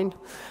one's fine.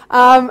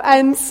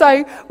 And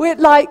so we're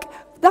like,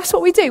 that's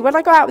what we do. When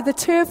I go out with the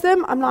 2 of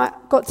them, I'm like,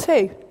 got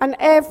 2. And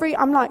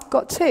I'm like,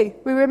 got 2.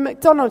 We were in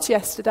McDonald's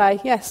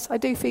yesterday. Yes, I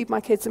do feed my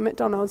kids at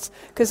McDonald's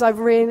because I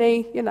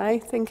really,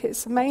 think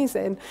it's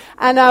amazing.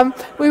 And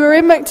we were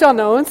in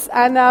McDonald's,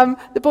 and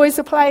the boys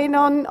are playing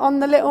on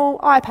the little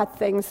iPad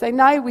things. They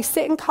know we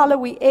sit in colour,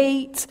 we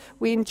eat,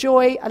 we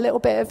enjoy a little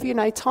bit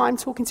of, time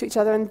talking to each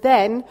other, and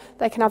then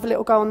they can have a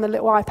little go on the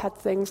little iPad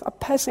things.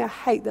 I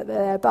hate that they're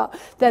there, but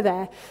they're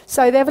there.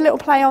 So they have a little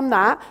play on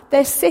that.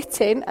 They're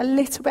sitting a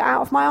little bit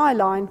out of my eye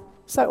line.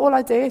 So all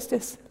I do is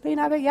just lean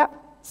over, yep,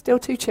 still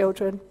 2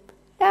 children.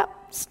 Yep,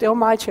 still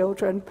my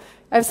children.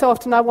 Every so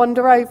often I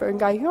wander over and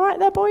go, you all right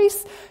there,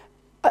 boys?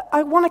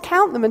 I want to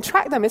count them and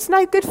track them. It's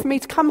no good for me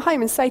to come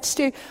home and say to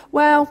Stu,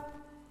 well,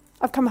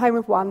 I've come home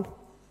with 1.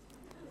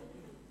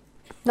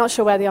 Not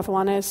sure where the other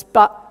one is,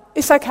 but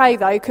it's okay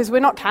though, because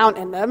we're not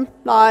counting them.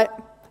 Like,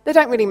 they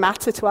don't really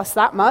matter to us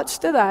that much,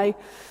 do they?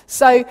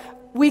 So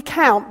we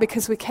count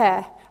because we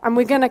care. And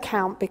we're going to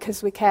count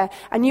because we care.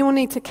 And you will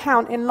need to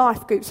count in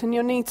life groups, and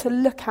you'll need to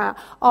look at,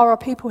 are our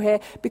people here?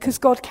 Because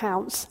God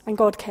counts and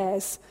God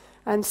cares.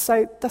 And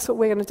so that's what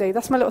we're going to do.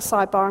 That's my little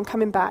sidebar. I'm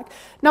coming back.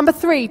 Number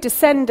 3,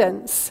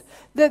 descendants.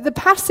 The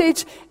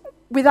passage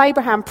with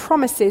Abraham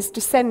promises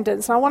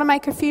descendants. And I want to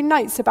make a few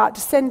notes about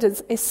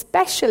descendants,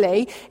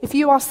 especially if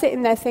you are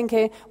sitting there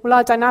thinking, well,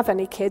 I don't have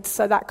any kids,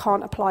 so that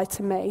can't apply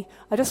to me.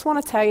 I just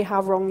want to tell you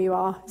how wrong you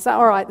are. Is that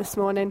all right this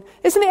morning?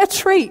 Isn't it a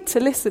treat to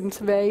listen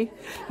to me?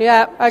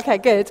 Yeah, okay,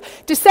 good.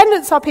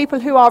 Descendants are people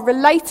who are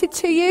related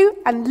to you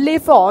and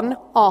live on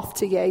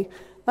after you.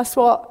 That's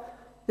what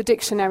the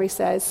dictionary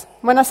says.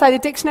 When I say the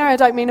dictionary, I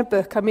don't mean a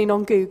book, I mean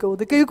on Google.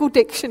 The Google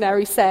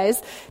dictionary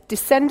says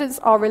descendants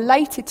are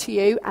related to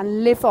you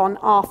and live on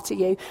after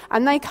you.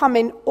 And they come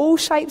in all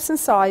shapes and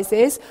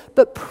sizes,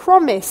 but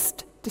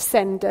promised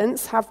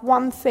descendants have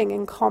one thing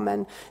in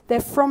common. They're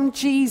from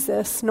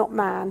Jesus, not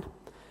man.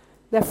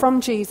 They're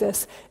from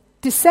Jesus.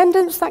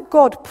 Descendants that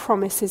God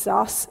promises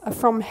us are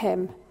from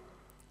him,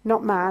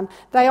 not man.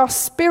 They are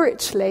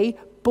spiritually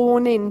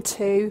born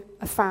into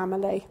a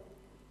family.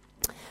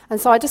 And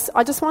so I just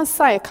want to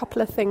say a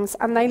couple of things,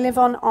 and they live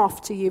on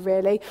after you,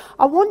 really.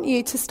 I want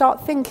you to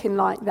start thinking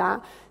like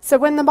that. So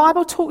when the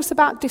Bible talks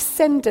about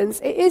descendants,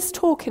 it is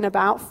talking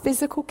about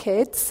physical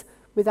kids,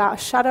 without a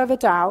shadow of a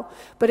doubt,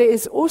 but it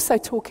is also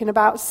talking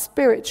about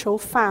spiritual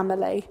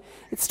family.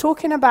 It's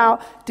talking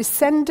about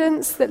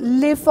descendants that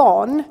live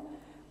on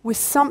with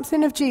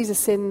something of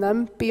Jesus in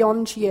them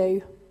beyond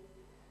you.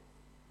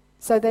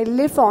 So they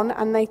live on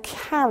and they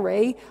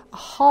carry a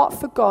heart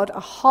for God, a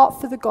heart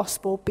for the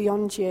gospel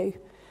beyond you.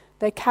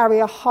 They carry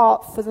a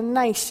heart for the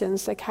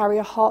nations. They carry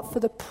a heart for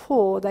the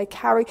poor. They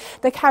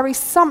carry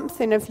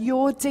something of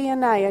your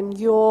DNA and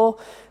your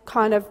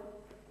kind of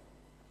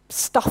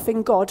stuff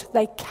in God.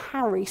 They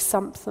carry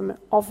something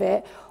of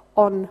it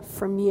on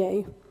from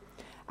you.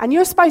 And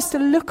you're supposed to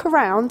look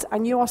around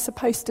and you are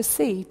supposed to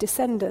see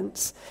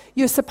descendants.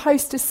 You're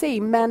supposed to see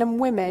men and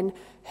women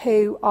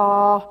who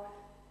are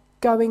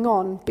going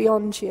on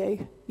beyond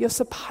you. You're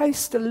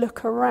supposed to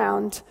look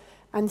around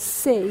and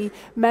see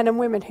men and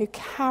women who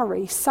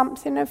carry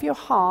something of your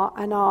heart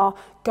and are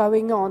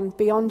going on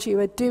beyond you,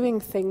 are doing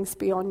things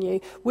beyond you.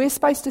 We're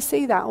supposed to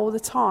see that all the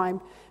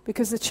time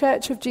because the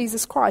Church of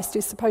Jesus Christ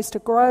is supposed to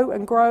grow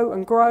and grow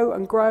and grow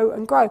and grow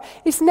and grow.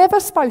 It's never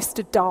supposed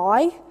to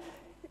die.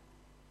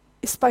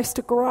 It's supposed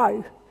to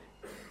grow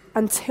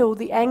until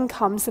the end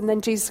comes, and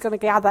then Jesus is going to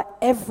gather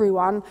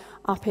everyone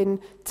up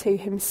into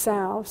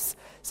himself.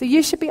 So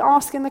you should be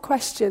asking the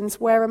questions,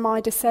 where are my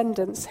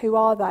descendants? Who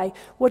are they?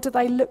 What do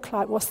they look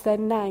like? What's their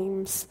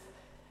names?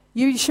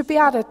 You should be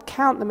able to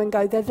count them and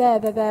go, they're there,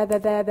 they're there, they're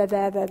there, they're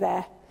there, they're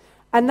there.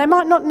 And they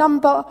might not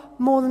number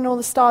more than all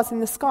the stars in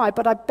the sky,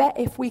 but I bet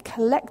if we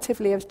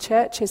collectively as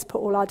churches put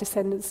all our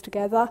descendants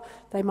together,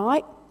 they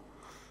might.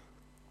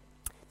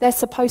 They're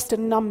supposed to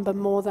number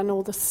more than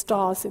all the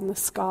stars in the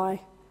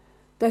sky.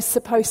 There's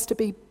supposed to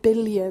be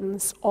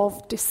billions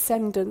of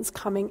descendants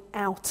coming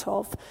out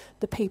of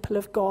the people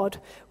of God.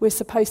 We're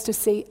supposed to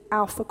see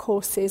alpha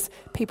courses,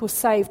 people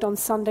saved on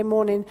Sunday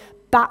morning,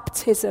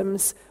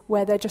 baptisms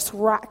where they're just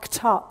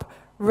racked up,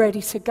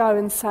 ready to go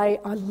and say,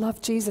 I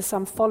love Jesus,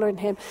 I'm following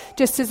him.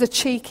 Just as a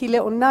cheeky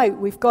little note,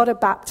 we've got a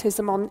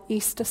baptism on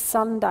Easter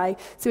Sunday.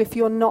 So if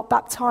you're not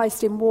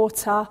baptized in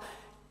water,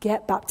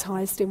 get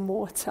baptized in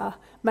water.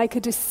 Make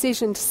a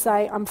decision to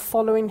say, I'm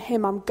following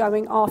him, I'm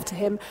going after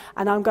him,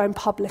 and I'm going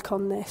public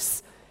on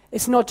this.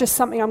 It's not just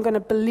something I'm going to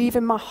believe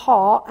in my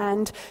heart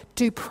and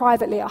do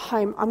privately at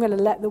home. I'm going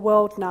to let the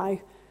world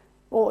know,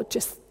 or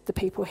just the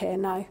people here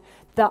know,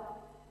 that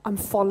I'm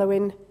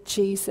following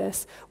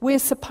Jesus. We're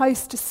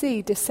supposed to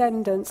see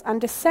descendants, and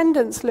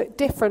descendants look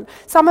different.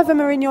 Some of them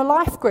are in your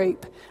life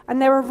group,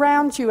 and they're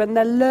around you, and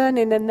they're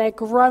learning, and they're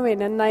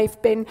growing, and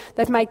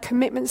they've made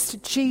commitments to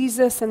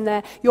Jesus,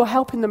 and you're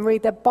helping them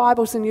read their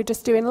Bibles, and you're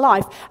just doing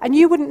life. And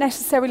you wouldn't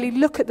necessarily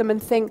look at them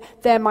and think,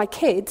 they're my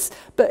kids,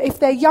 but if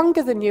they're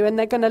younger than you and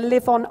they're going to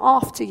live on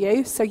after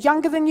you, so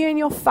younger than you in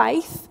your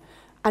faith,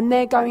 and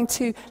they're going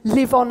to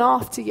live on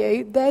after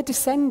you, they're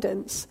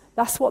descendants.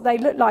 That's what they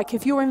look like.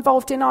 If you're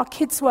involved in our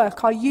kids'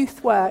 work, our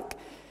youth work,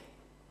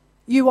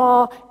 you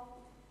are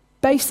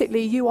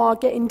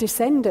getting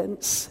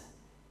descendants.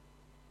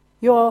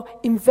 You're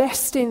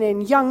investing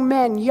in young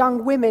men,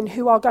 young women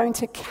who are going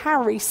to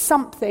carry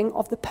something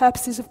of the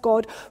purposes of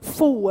God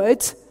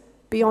forward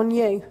beyond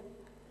you.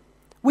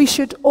 We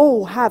should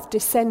all have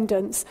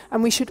descendants,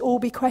 and we should all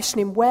be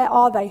questioning, where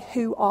are they?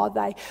 Who are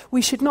they?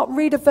 We should not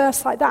read a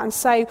verse like that and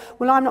say,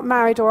 well, I'm not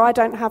married or I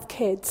don't have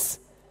kids.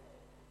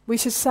 We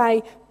should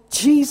say,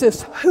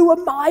 Jesus, who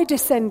are my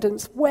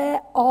descendants? Where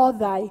are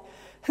they?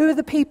 Who are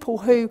the people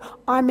who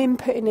I'm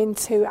inputting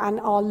into and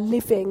are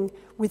living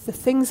with the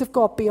things of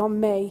God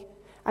beyond me?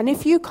 And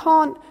if you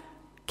can't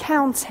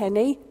count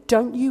any,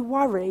 don't you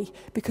worry,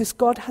 because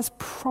God has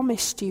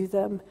promised you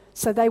them.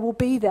 So they will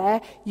be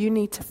there. You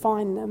need to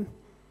find them.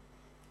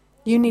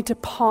 You need to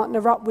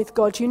partner up with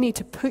God. You need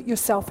to put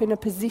yourself in a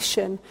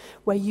position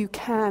where you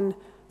can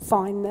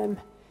find them.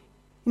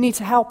 You need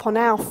to help on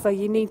Alpha.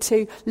 You need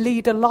to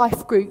lead a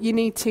life group. You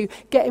need to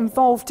get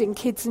involved in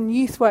kids and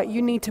youth work.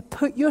 You need to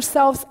put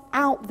yourselves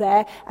out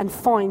there and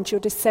find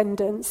your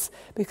descendants,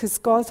 because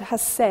God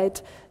has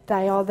said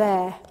they are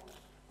there.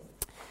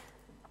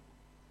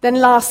 Then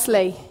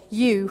lastly,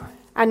 you.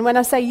 And when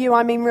I say you,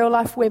 I mean real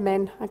life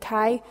women,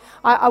 okay?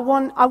 I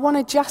want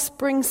to just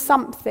bring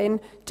something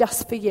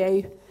just for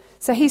you.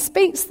 So he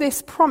speaks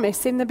this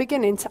promise in the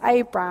beginning to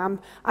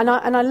Abraham, and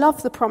I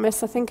love the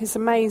promise. I think it's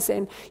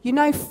amazing. You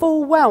know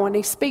full well when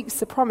he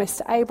speaks the promise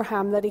to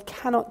Abraham that he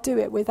cannot do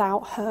it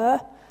without her.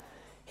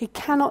 He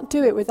cannot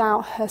do it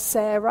without his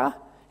Sarah.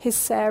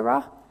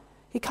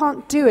 He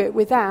can't do it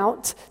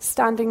without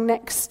standing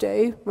next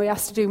to, well, he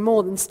has to do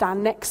more than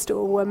stand next to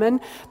a woman,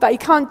 but he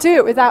can't do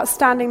it without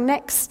standing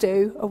next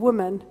to a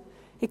woman.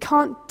 He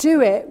can't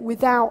do it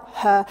without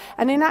her.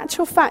 And in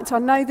actual fact, I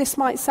know this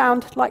might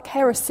sound like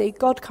heresy,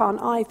 God can't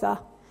either.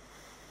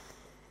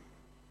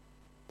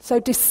 So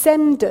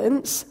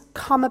descendants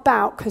come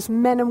about because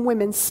men and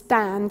women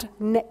stand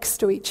next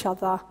to each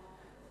other.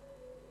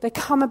 They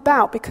come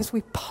about because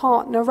we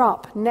partner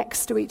up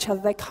next to each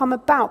other. They come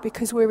about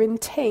because we're in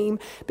team,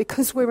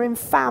 because we're in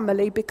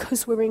family,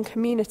 because we're in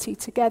community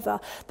together.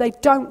 They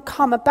don't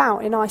come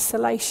about in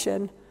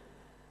isolation.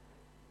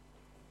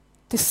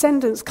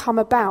 Descendants come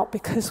about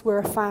because we're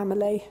a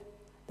family.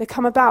 They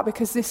come about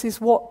because this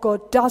is what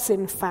God does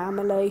in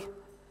family.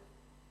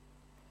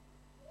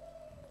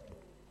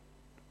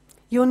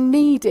 You're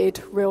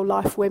needed, real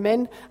life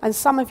women, and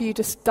some of you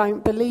just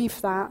don't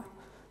believe that.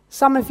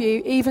 Some of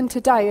you, even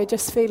today, are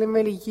just feeling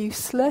really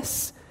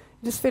useless.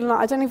 You're just feeling like,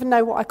 I don't even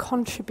know what I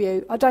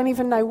contribute. I don't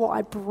even know what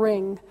I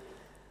bring.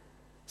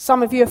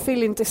 Some of you are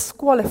feeling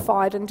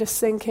disqualified and just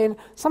thinking,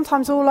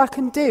 sometimes all I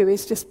can do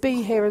is just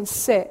be here and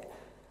sit.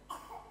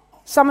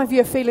 Some of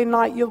you are feeling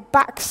like your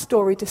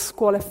backstory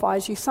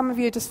disqualifies you. Some of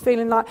you are just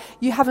feeling like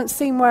you haven't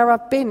seen where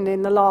I've been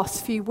in the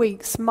last few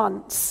weeks,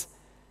 months.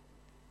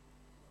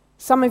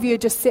 Some of you are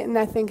just sitting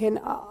there thinking,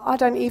 I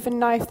don't even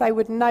know if they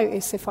would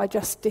notice if I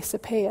just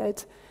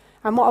disappeared.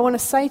 And what I want to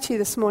say to you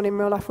this morning,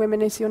 real life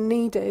women, is you're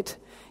needed.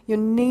 You're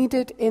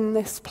needed in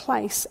this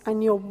place,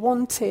 and you're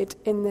wanted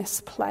in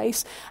this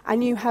place,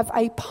 and you have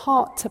a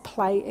part to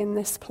play in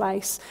this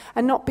place.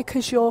 And not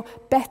because you're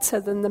better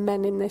than the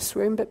men in this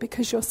room, but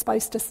because you're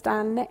supposed to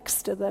stand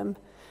next to them.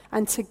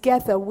 And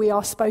together we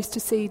are supposed to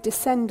see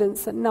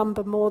descendants that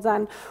number more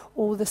than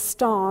all the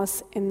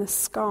stars in the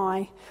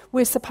sky.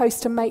 We're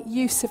supposed to make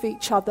use of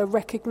each other,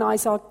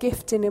 recognize our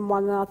gifting in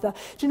one another.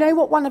 Do you know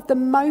what one of the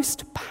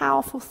most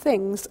powerful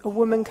things a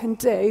woman can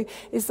do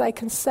is they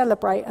can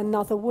celebrate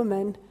another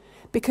woman?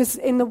 Because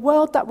in the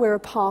world that we're a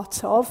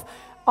part of,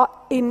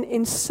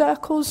 in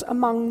circles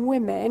among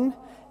women,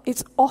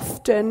 it's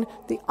often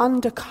the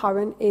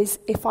undercurrent is,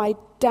 if I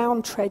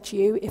downtread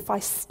you, if I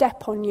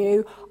step on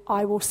you,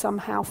 I will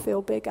somehow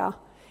feel bigger.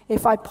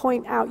 If I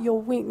point out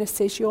your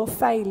weaknesses, your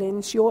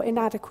failings, your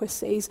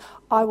inadequacies,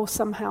 I will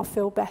somehow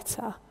feel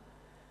better.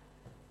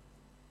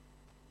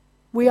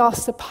 We are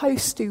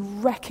supposed to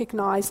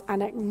recognize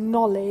and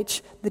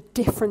acknowledge the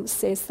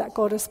differences that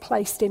God has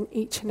placed in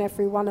each and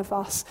every one of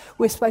us.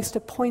 We're supposed to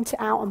point it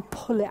out and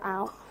pull it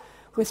out.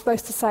 We're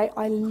supposed to say,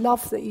 I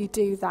love that you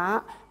do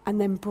that, and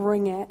then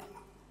bring it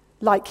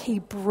like he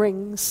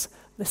brings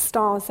the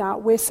stars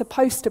out. We're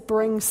supposed to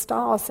bring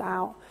stars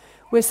out.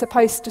 We're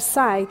supposed to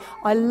say,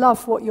 I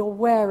love what you're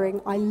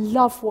wearing. I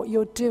love what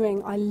you're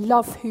doing. I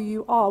love who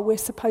you are. We're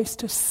supposed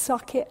to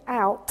suck it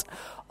out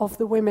of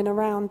the women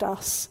around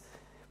us.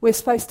 We're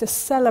supposed to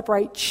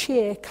celebrate,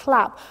 cheer,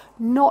 clap,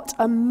 not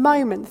a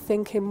moment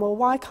thinking, well,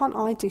 why can't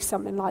I do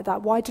something like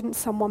that? Why didn't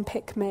someone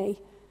pick me?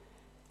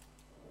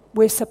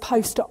 We're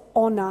supposed to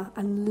honour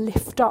and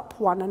lift up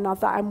one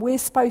another, and we're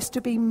supposed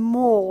to be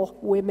more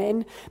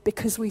women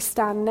because we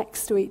stand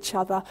next to each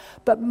other.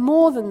 But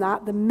more than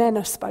that, the men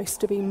are supposed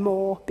to be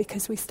more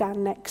because we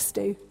stand next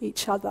to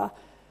each other.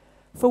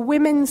 For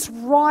women's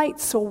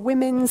rights or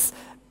women's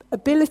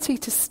ability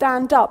to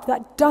stand up,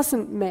 that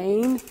doesn't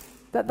mean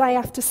that they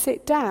have to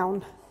sit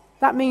down.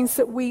 That means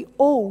that we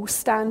all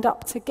stand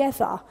up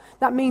together.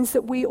 That means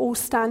that we all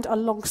stand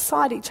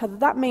alongside each other.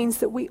 That means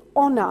that we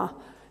honour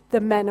the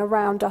men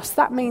around us.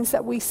 That means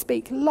that we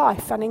speak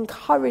life and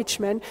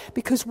encouragement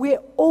because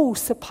we're all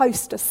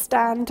supposed to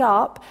stand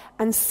up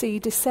and see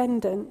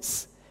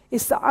descendants.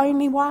 It's the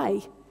only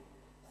way.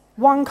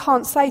 One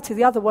can't say to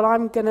the other, well,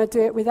 I'm going to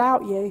do it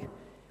without you.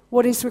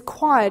 What is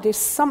required is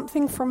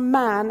something from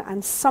man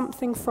and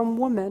something from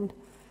woman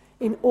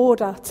in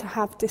order to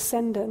have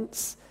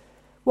descendants.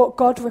 What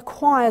God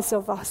requires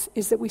of us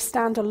is that we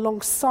stand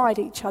alongside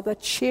each other,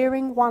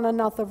 cheering one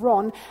another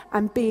on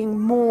and being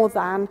more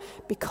than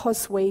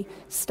because we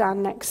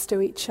stand next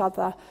to each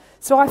other.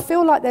 So I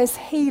feel like there's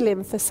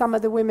healing for some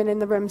of the women in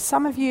the room.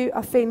 Some of you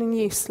are feeling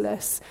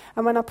useless.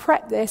 And when I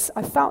prepped this,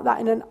 I felt that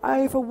in an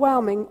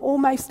overwhelming,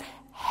 almost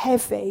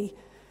heavy,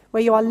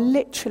 where you are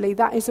literally,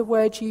 that is a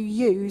word you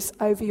use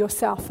over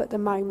yourself at the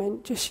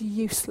moment, just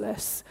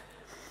useless.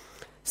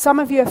 Some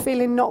of you are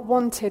feeling not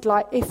wanted,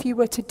 like if you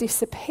were to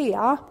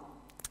disappear,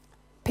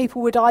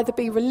 people would either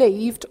be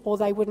relieved or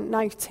they wouldn't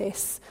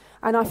notice.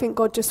 And I think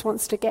God just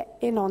wants to get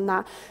in on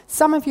that.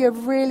 Some of you are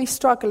really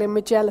struggling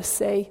with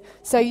jealousy.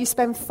 So you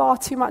spend far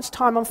too much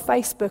time on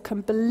Facebook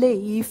and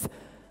believe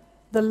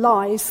the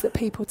lies that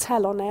people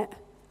tell on it.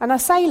 And I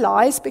say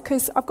lies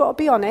because I've got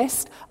to be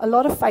honest, a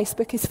lot of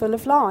Facebook is full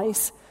of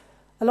lies.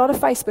 A lot of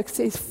Facebook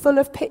is full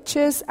of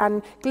pictures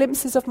and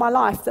glimpses of my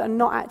life that are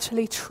not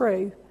actually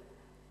true.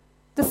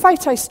 The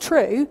photo's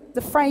true,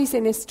 the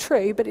phrasing is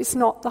true, but it's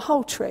not the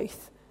whole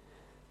truth.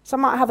 So I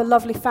might have a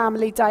lovely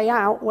family day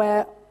out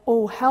where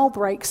all hell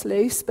breaks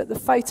loose, but the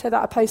photo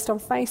that I post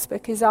on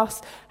Facebook is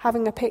us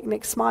having a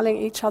picnic, smiling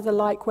at each other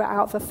like we're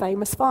out of a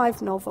Famous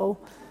Five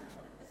novel.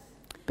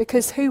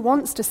 Because who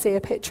wants to see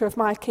a picture of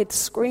my kids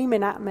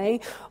screaming at me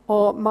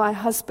or my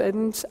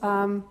husband,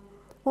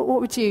 what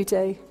would you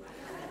do?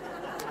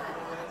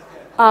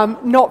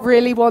 Not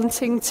really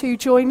wanting to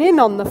join in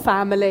on the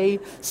family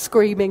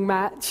screaming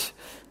match.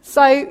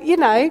 So,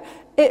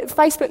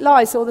 Facebook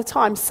lies all the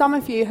time. Some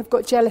of you have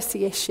got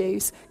jealousy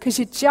issues because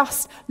you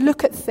just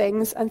look at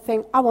things and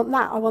think, I want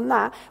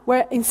that.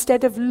 Where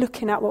instead of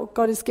looking at what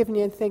God has given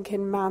you and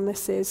thinking, man,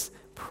 this is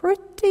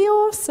pretty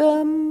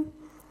awesome.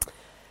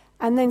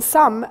 And then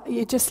some,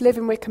 you're just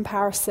living with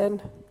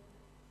comparison.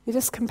 You're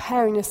just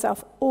comparing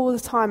yourself all the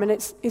time and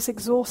it's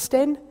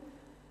exhausting.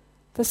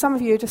 For some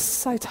of you, you're just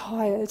so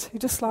tired. You're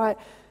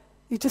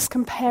just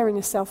comparing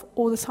yourself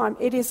all the time.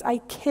 It is a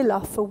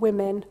killer for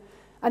women,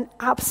 an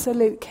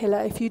absolute killer.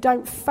 If you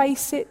don't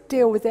face it,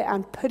 deal with it,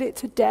 and put it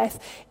to death,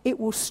 it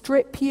will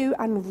strip you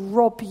and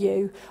rob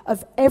you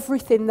of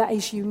everything that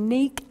is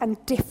unique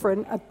and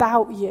different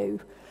about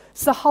you.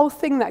 It's the whole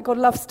thing that God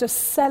loves to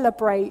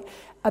celebrate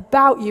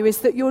about you is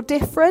that you're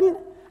different,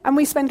 and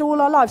we spend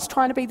all our lives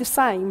trying to be the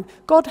same.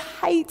 God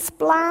hates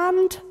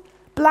bland.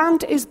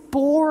 Bland is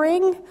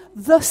boring.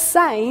 The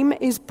same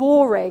is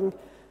boring.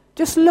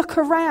 Just look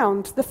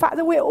around. The fact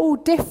that we're all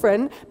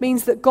different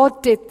means that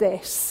God did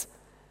this.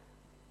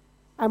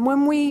 And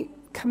when we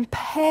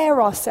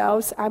compare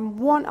ourselves and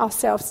want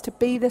ourselves to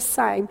be the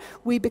same,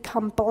 we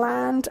become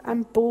bland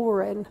and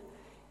boring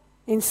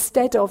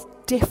instead of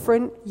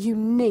different,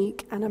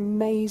 unique, and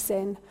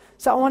amazing.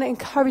 So I want to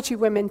encourage you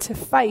women to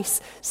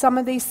face some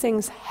of these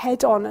things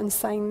head on and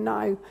say,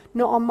 no,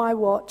 not on my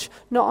watch.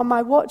 Not on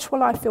my watch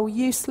will I feel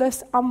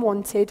useless,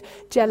 unwanted,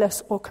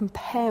 jealous, or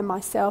compare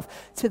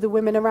myself to the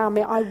women around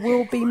me. I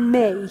will be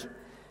me,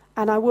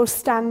 and I will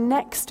stand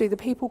next to the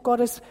people God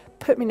has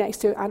put me next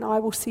to, and I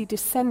will see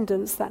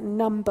descendants that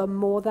number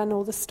more than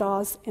all the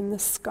stars in the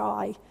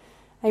sky.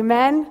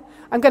 Amen?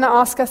 I'm going to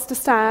ask us to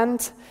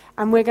stand,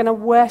 and we're going to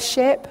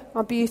worship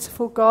our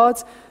beautiful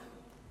God.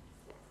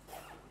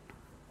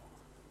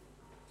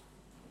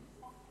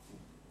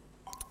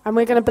 And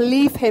we're going to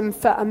believe him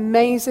for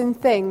amazing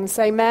things.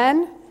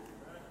 Amen?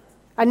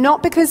 And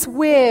not because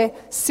we're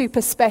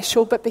super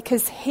special, but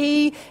because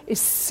he is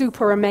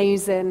super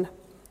amazing.